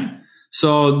less, right?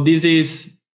 So this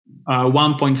is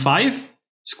 1.5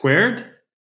 squared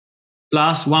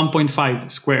plus 1.5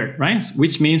 squared, right?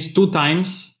 Which means 2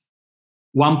 times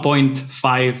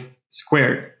 1.5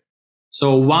 squared.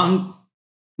 So 1,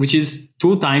 which is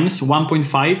 2 times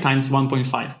 1.5 times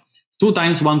 1.5. 2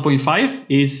 times 1.5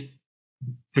 is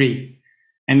 3.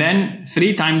 And then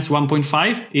 3 times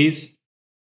 1.5 is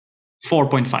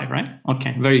 4.5, right?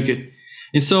 Okay, very good.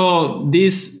 And so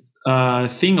this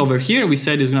thing over here, we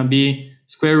said is going to be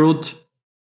square root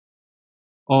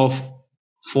of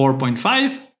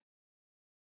 4.5.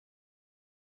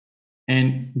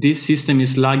 And this system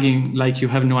is lagging like you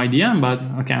have no idea, but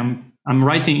okay, I'm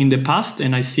writing in the past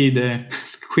and I see the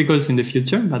squiggles in the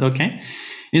future, but okay.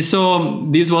 And so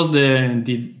this was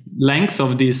the length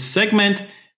of this segment.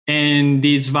 And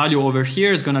this value over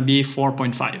here is going to be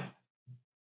 4.5.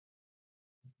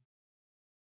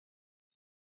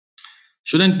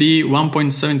 Shouldn't be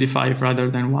 1.75 rather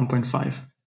than 1.5.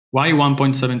 Why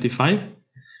 1.75?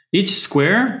 Each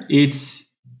square, it's,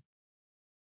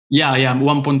 yeah,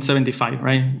 1.75,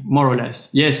 right? More or less.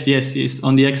 Yes, it's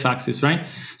on the x-axis, right?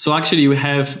 So actually we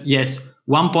have, yes,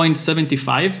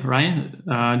 1.75, right?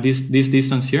 This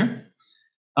distance here.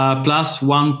 Plus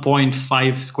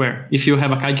 1.5 square. If you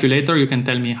have a calculator, you can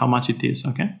tell me how much it is,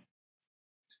 okay?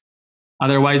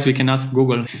 Otherwise, we can ask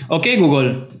Google. Okay,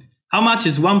 Google, how much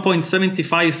is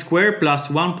 1.75 square plus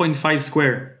 1.5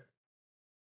 square?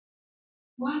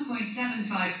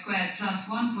 1.75 squared plus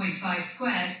 1.5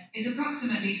 squared is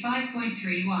approximately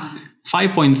 5.31.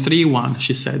 5.31,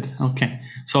 she said. Okay,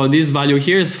 so this value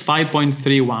here is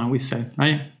 5.31, we said,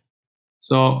 right?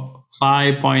 So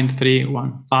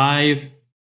 5.31,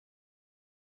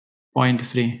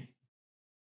 5.3.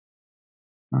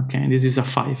 Okay, this is a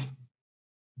 5.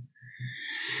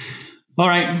 All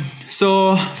right,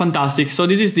 so fantastic. So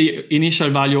this is the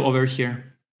initial value over here.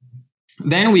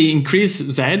 Then we increase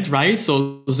Z, right?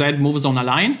 So Z moves on a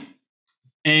line,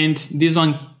 and this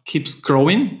one keeps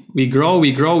growing. We grow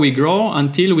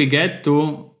until we get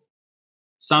to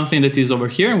something that is over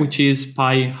here, which is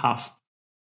pi half.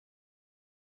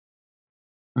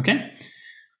 Okay?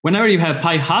 Whenever you have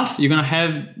pi half, you're going to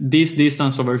have this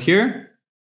distance over here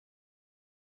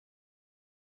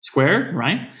squared,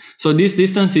 right? So this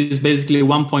distance is basically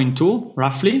 1.2,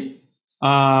 roughly.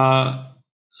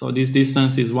 So this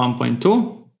distance is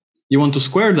 1.2. You want to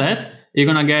square that, you're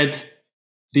going to get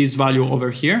this value over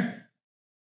here,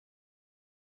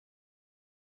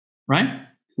 right?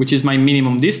 Which is my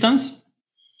minimum distance.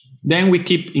 Then we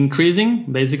keep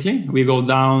increasing, basically. We go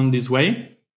down this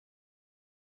way.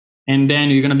 And then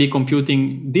you're going to be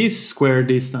computing this square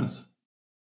distance.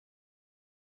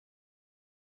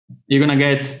 you're going to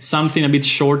get something a bit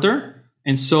shorter.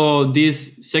 And so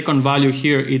this second value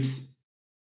here, it's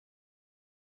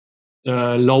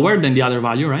lower than the other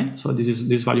value, right? So this is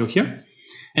this value here.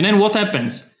 And then what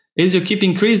happens is you keep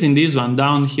increasing this one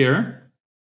down here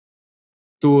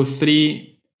to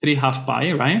 3/2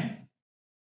 pi, right?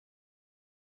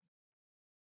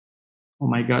 Oh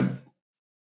my God.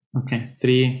 Okay,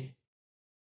 3.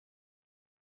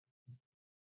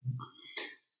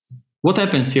 What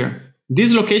happens here?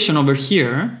 This location over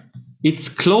here, it's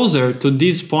closer to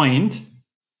this point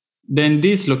than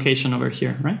this location over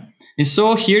here, right? And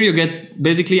so here you get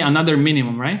basically another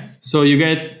minimum, right? So you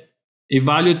get a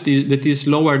value that is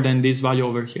lower than this value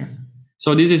over here.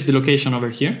 So this is the location over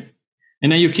here.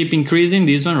 And then you keep increasing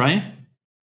this one, right?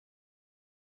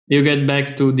 You get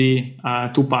back to the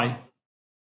 2 pi.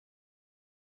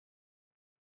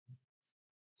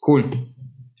 Cool.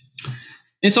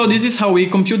 And so this is how we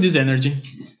compute this energy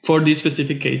for this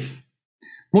specific case.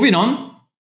 Moving on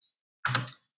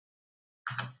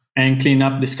and clean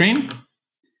up the screen.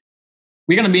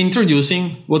 We're going to be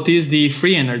introducing what is the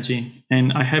free energy.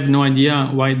 And I have no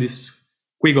idea why this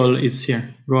squiggle is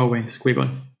here. Go away, squiggle.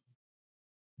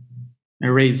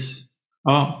 Erase.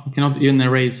 Oh, you cannot even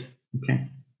erase. Okay,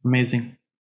 amazing.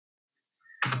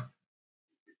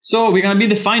 So we're going to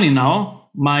be defining now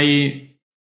my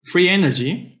free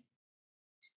energy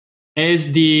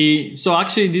as the, so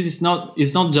actually this is not,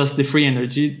 it's not just the free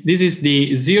energy. This is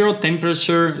the zero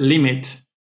temperature limit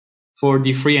for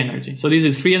the free energy. So this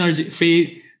is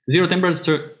zero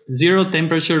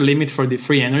temperature limit for the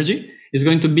free energy is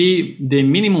going to be the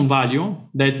minimum value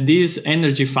that this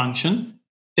energy function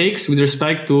takes with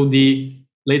respect to the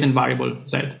latent variable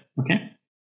z. Okay.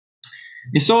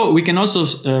 And so we can also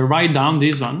write down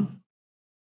this one.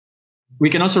 We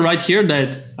can also write here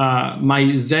that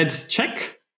my z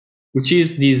check, which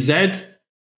is the z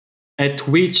at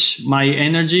which my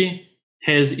energy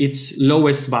has its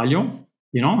lowest value.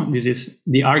 You know, this is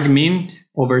the argmin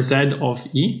over z of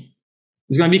E.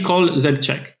 It's going to be called z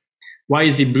check. Why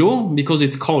is it blue? Because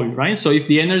it's cold, right? So if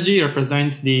the energy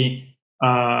represents the,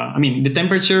 the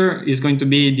temperature is going to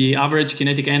be the average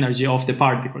kinetic energy of the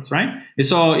particles, right? And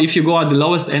so if you go at the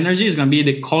lowest energy, it's going to be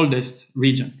the coldest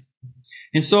region.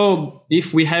 And so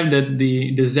if we have that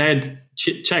the z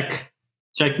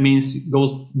check means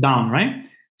goes down, right?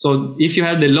 So if you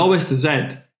have the lowest z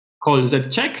called z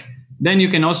check, then you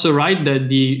can also write that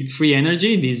the free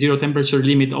energy, the zero temperature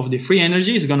limit of the free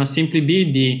energy is going to simply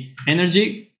be the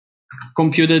energy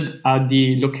computed at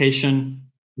the location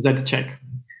z check.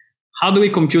 How do we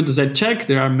compute z check?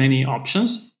 There are many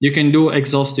options. You can do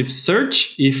exhaustive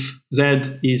search if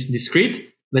z is discrete.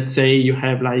 Let's say you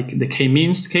have like the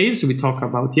k-means case we talked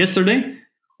about yesterday.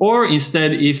 Or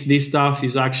instead, if this stuff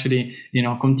is actually,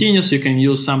 continuous, you can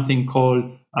use something called,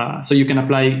 so you can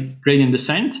apply gradient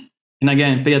descent. And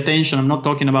again, pay attention, I'm not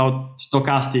talking about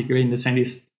stochastic gradient descent,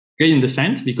 it's gradient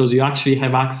descent because you actually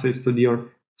have access to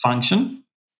your function.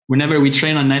 Whenever we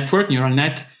train a network, neural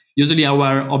net, usually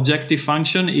our objective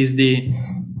function is the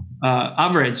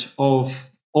average of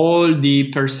all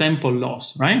the per sample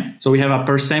loss, right? So we have a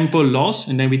per sample loss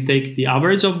and then we take the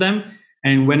average of them.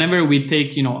 And whenever we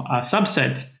take, a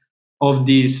subset of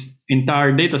this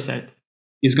entire data set,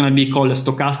 it's going to be called a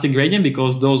stochastic gradient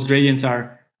because those gradients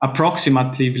are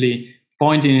approximately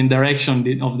pointing in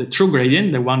direction of the true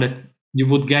gradient, the one that you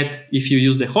would get if you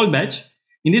use the whole batch.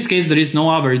 In this case, there is no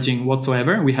averaging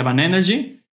whatsoever. We have an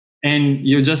energy and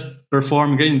you just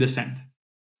perform gradient descent.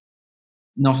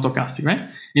 No stochastic,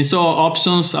 right? And so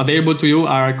options available to you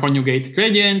are conjugate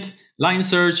gradient, line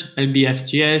search,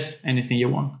 LB-FGS, anything you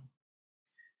want.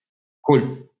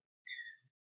 Cool.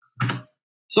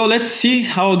 So let's see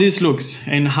how this looks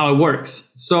and how it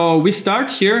works. So we start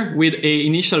here with an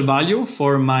initial value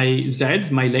for my Z,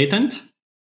 my latent.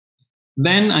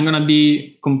 Then I'm going to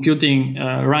be computing,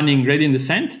 running gradient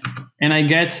descent, and I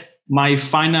get my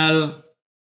final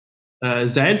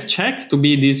Z check to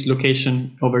be this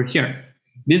location over here.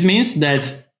 This means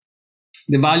that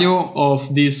the value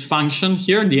of this function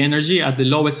here, the energy at the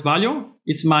lowest value,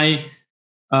 it's my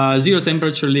zero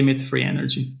temperature limit free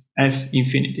energy, F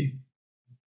infinity.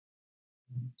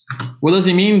 What does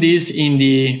it mean this in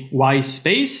the Y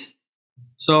space?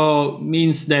 So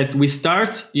means that we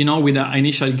start, with an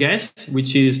initial guess,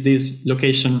 which is this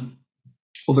location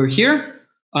over here.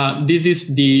 This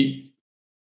is the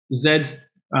Z,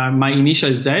 my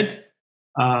initial Z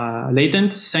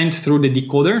latent sent through the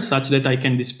decoder such that I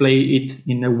can display it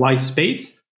in a Y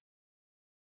space.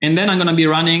 And then I'm going to be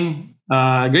running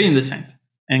gradient descent.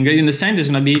 And gradient descent is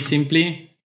going to be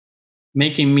simply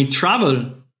making me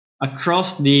travel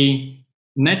across the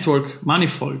network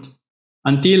manifold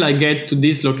until I get to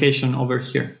this location over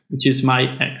here, which is my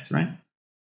X, right?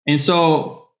 And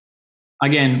so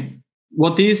again,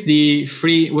 what is the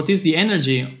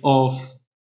energy of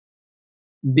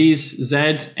this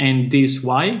Z and this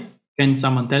Y? Can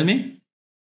someone tell me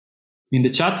in the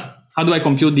chat? How do I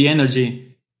compute the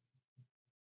energy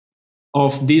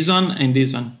of this one and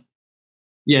this one?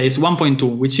 Yeah, it's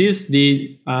 1.2, which is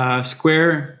the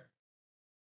square.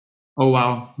 Oh,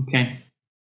 wow. Okay.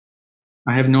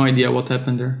 I have no idea what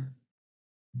happened there.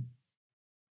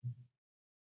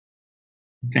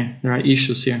 Okay, there are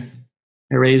issues here.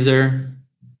 Eraser.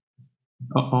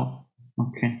 Oh,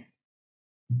 okay.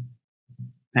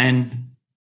 Pen.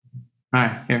 All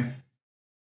right, here.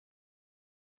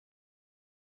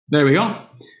 There we go.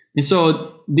 And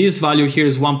so this value here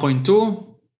is 1.2.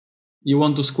 You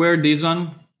want to square this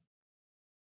one.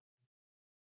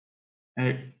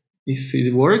 If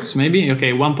it works, maybe.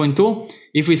 Okay, 1.2.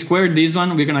 If we square this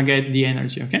one, we're going to get the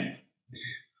energy, okay?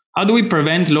 How do we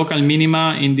prevent local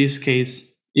minima in this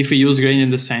case if we use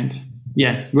gradient descent?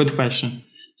 Yeah, good question.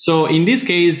 So in this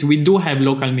case, we do have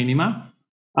local minima.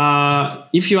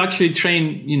 If you actually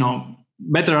train,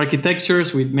 better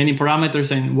architectures with many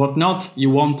parameters and whatnot, you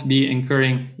won't be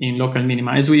incurring in local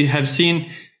minima. As we have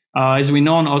seen, as we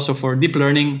know also for deep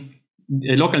learning,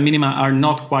 local minima are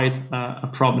not quite a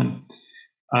problem.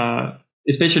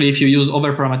 Especially if you use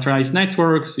over-parameterized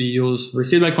networks, you use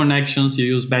residual connections, you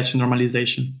use batch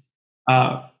normalization.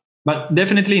 But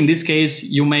definitely in this case,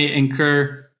 you may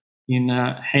incur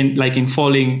in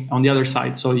falling on the other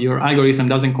side. So your algorithm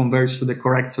doesn't converge to the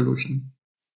correct solution.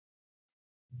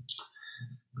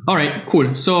 All right,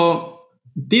 cool. So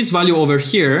this value over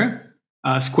here,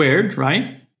 squared,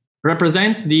 right,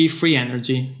 represents the free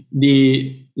energy,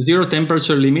 the zero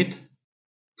temperature limit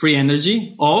free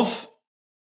energy of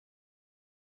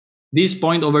this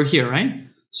point over here, right?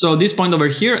 So this point over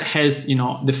here has,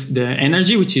 the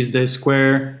energy, which is the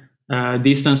square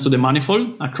distance to the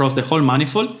manifold across the whole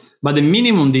manifold, but the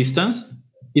minimum distance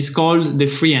is called the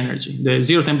free energy, the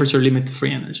zero temperature limit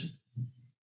free energy.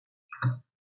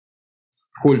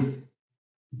 Cool.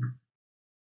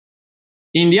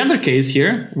 In the other case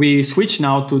here, we switch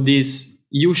now to this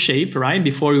U shape, right?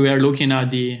 Before we were looking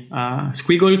at the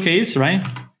squiggle case, right?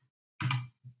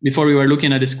 Before we were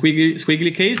looking at the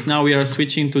squiggly case, now we are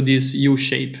switching to this U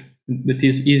shape that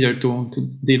is easier to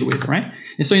deal with, right?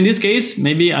 And so in this case,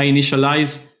 maybe I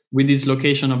initialize with this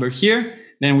location over here,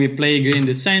 then we play gradient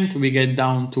descent, we get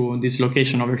down to this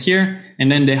location over here,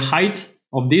 and then the height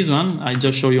of this one, I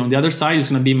just show you on the other side, is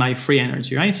going to be my free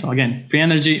energy, right? So again, free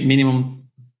energy, minimum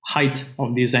height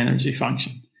of this energy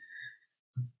function.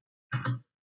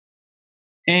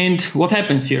 And what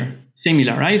happens here?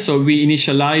 Similar, right? So we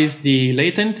initialize the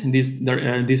latent,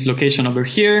 this location over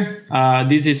here.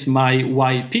 This is my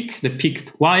Y peak, the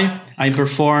peaked Y. I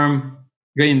perform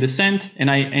gradient descent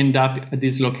and I end up at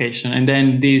this location. And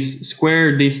then this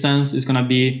square distance is going to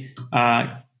be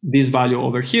this value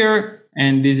over here.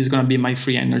 And this is going to be my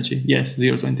free energy. Yes,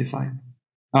 0.25.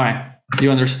 All right, you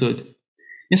understood.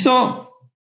 And so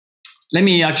let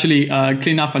me actually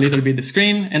clean up a little bit the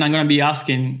screen, and I'm going to be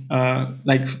asking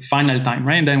final time,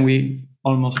 right? And then we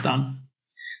almost done.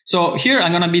 So here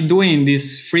I'm going to be doing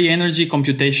this free energy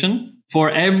computation for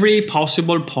every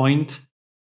possible point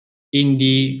in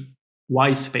the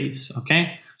Y space,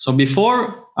 okay? So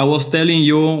before I was telling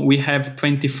you we have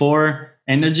 24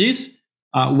 energies,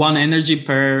 one energy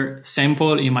per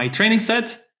sample in my training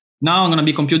set. Now I'm going to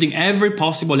be computing every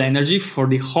possible energy for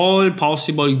the whole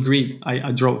possible grid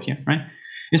I draw here, right?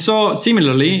 And so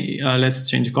similarly, let's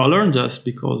change color just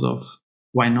because of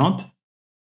why not.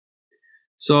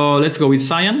 So let's go with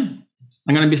cyan.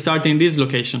 I'm going to be starting this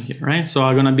location here, right? So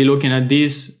I'm going to be looking at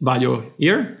this value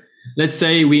here. Let's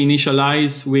say we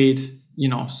initialize with,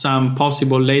 some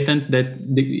possible latent that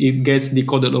it gets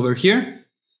decoded over here.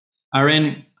 I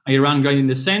run gradient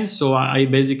descent, so I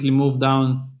basically move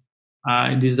down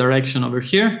this direction over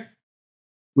here.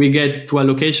 We get to a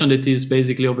location that is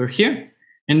basically over here.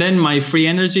 And then my free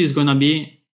energy is going to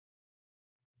be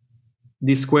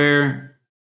the square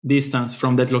distance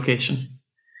from that location.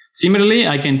 Similarly,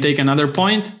 I can take another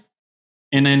point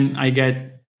and then I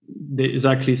get the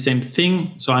exactly same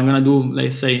thing. So I'm going to do,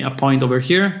 let's say, a point over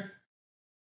here.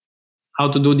 How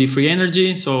to do the free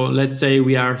energy. So let's say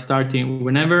we are starting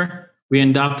whenever we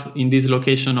end up in this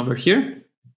location over here.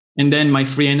 And then my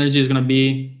free energy is going to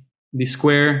be the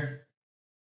square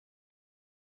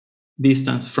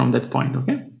distance from that point,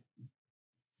 okay?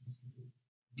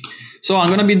 So I'm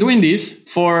going to be doing this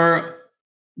for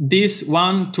these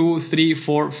 1, 2, 3,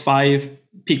 4, 5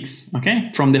 peaks,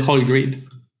 okay, from the whole grid.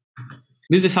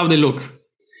 This is how they look.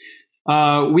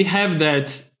 We have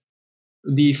that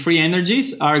the free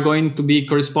energies are going to be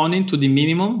corresponding to the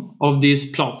minimum of this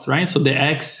plot, right? So the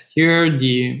X here,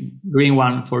 the green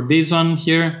one for this one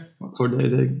here, for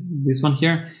this one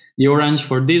here, the orange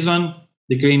for this one,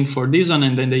 the green for this one,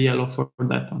 and then the yellow for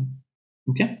that one.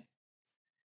 Okay.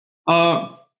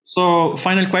 So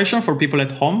final question for people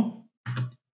at home.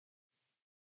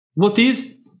 What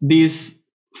is this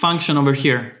function over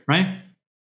here, right?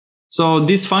 So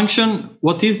this function,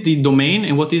 what is the domain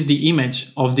and what is the image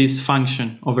of this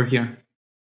function over here?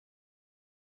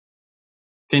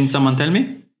 Can someone tell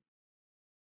me?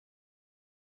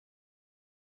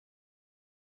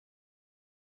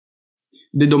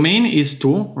 The domain is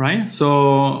 2, right?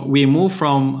 So we move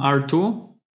from R2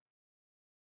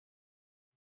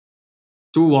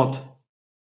 to what?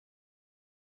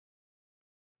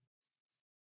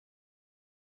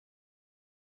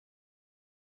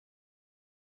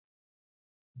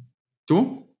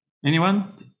 Two?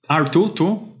 Anyone? R2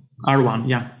 to R1,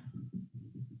 yeah.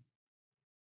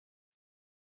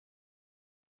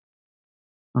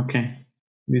 Okay,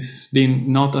 this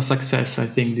been not a success, I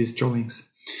think, these drawings.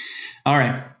 All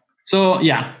right, so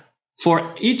yeah, for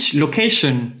each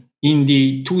location in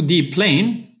the 2D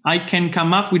plane, I can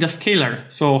come up with a scalar.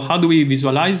 So how do we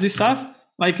visualize this stuff?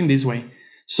 Like in this way.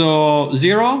 So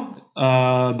 0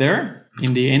 there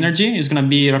in the energy is going to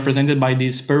be represented by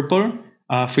this purple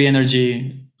free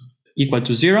energy equal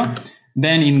to 0.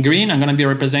 Then in green, I'm going to be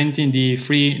representing the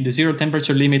 0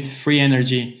 temperature limit free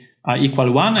energy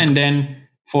equal 1. And then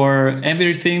for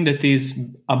everything that is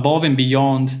above and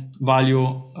beyond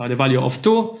the value of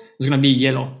 2 is going to be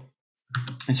yellow.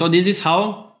 And so this is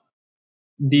how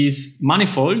this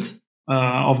manifold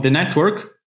of the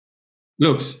network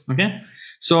looks. Okay.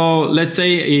 So let's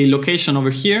say a location over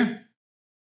here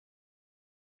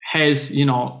has,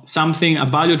 something, a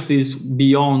value that is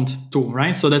beyond 2,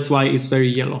 right? So that's why it's very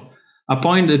yellow. A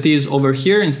point that is over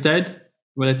here instead,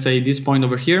 well, let's say this point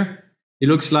over here, it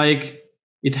looks like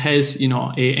it has, a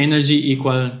energy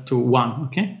equal to 1,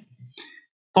 okay?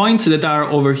 Points that are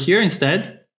over here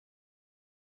instead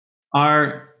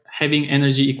are having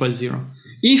energy equal 0.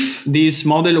 If this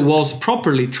model was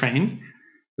properly trained,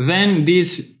 then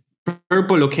this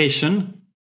purple location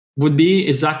would be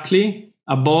exactly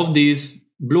above these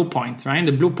blue points, right?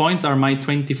 The blue points are my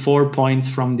 24 points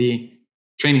from the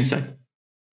training set.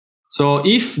 So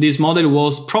if this model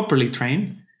was properly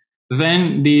trained,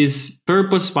 then this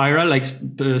purple spiral,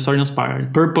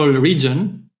 purple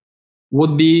region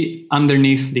would be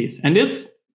underneath this. And that's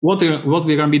what we're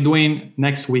going to be doing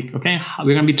next week, okay?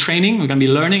 We're going to be training, we're going to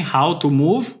be learning how to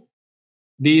move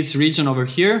this region over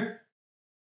here,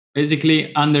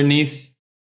 basically underneath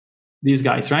these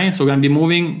guys, right? So we're going to be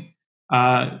moving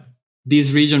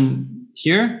this region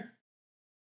here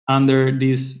under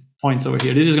these points over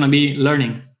here. This is going to be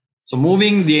learning. So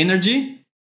moving the energy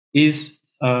is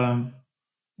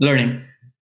learning.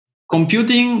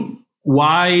 Computing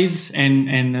Y's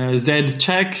and Z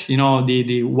check,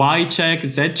 the Y check,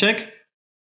 Z check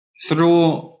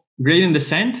through gradient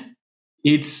descent,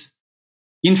 it's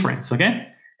inference, okay?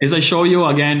 As I show you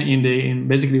again in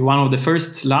basically one of the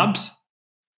first labs,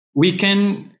 we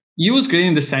can use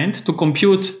gradient descent to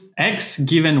compute X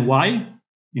given Y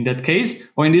in that case,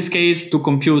 or in this case to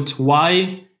compute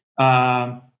Y,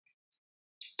 to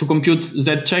compute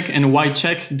Z check and Y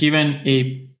check given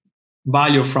a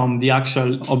value from the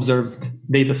actual observed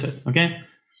data set, okay?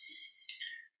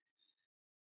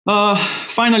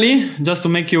 Finally, just to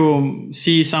make you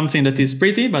see something that is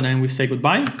pretty, but then we say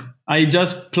goodbye, I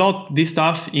just plot this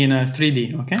stuff in a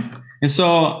 3D, okay? And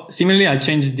so similarly, I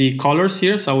changed the colors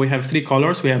here. So we have 3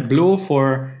 colors. We have blue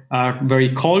for very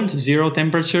cold, 0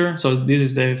 temperature. So this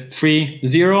is the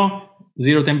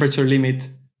zero temperature limit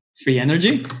free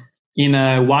energy. In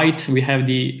white, we have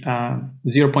the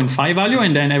 0.5 value,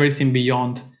 and then everything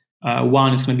beyond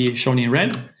 1 is going to be shown in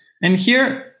red. And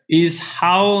here is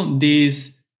how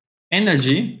this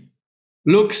energy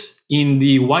looks in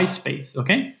the Y space,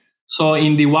 okay? So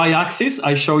in the Y axis,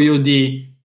 I show you the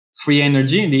free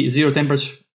energy, the zero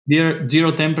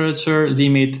temperature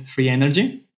limit free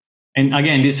energy. And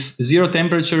again, this 0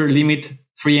 temperature limit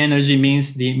free energy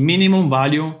means the minimum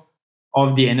value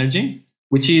of the energy,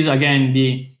 which is again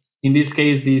in this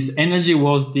case, this energy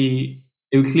was the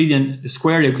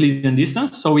square Euclidean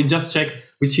distance. So we just check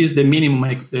which is the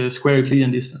minimum square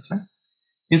Euclidean distance, right?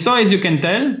 And so as you can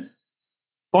tell,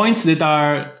 points that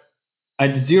are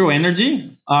at 0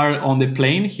 energy are on the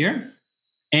plane here.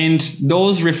 And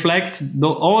those reflect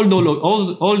all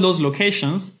those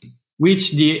locations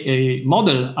which the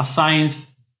model assigns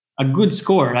a good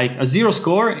score, like a 0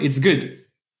 score, it's good.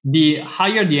 The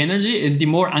higher the energy, the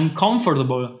more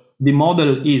uncomfortable the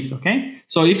model is, okay?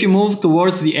 So if you move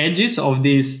towards the edges of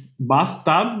this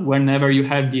bathtub, whenever you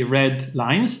have the red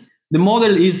lines, the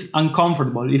model is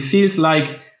uncomfortable. It feels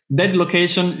like that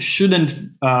location shouldn't,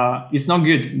 it's not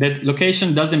good. That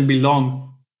location doesn't belong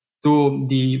to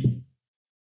the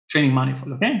training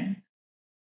manifold, okay?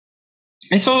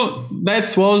 And so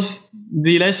that was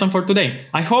the lesson for today.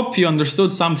 I hope you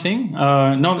understood something,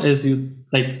 not as you,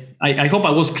 like, I hope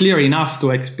I was clear enough to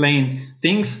explain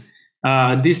things.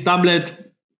 This tablet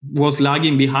was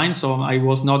lagging behind, so I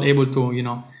was not able to, you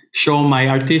know, show my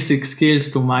artistic skills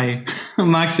to my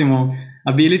maximum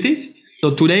abilities.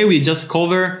 So today we just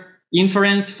cover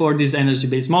inference for this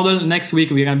energy-based model. Next week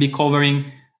we're going to be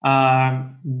covering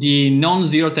the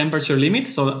non-zero temperature limit,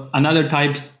 so another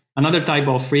type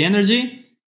of free energy,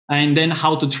 and then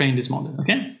how to train this model.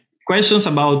 Okay. Questions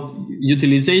about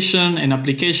utilization and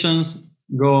applications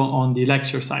go on the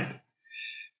lecture side.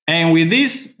 And with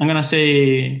this, I'm gonna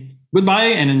say goodbye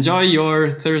and enjoy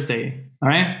your Thursday. All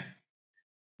right.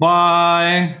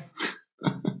 Bye.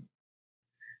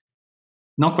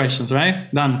 No questions,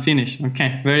 right? Done. Finish.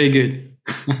 Okay. Very good.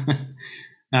 All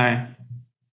right.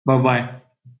 Bye-bye.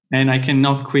 And I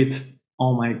cannot quit.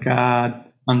 Oh my God.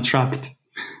 I'm trapped.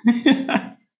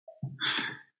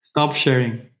 Stop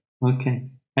sharing. Okay.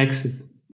 Exit.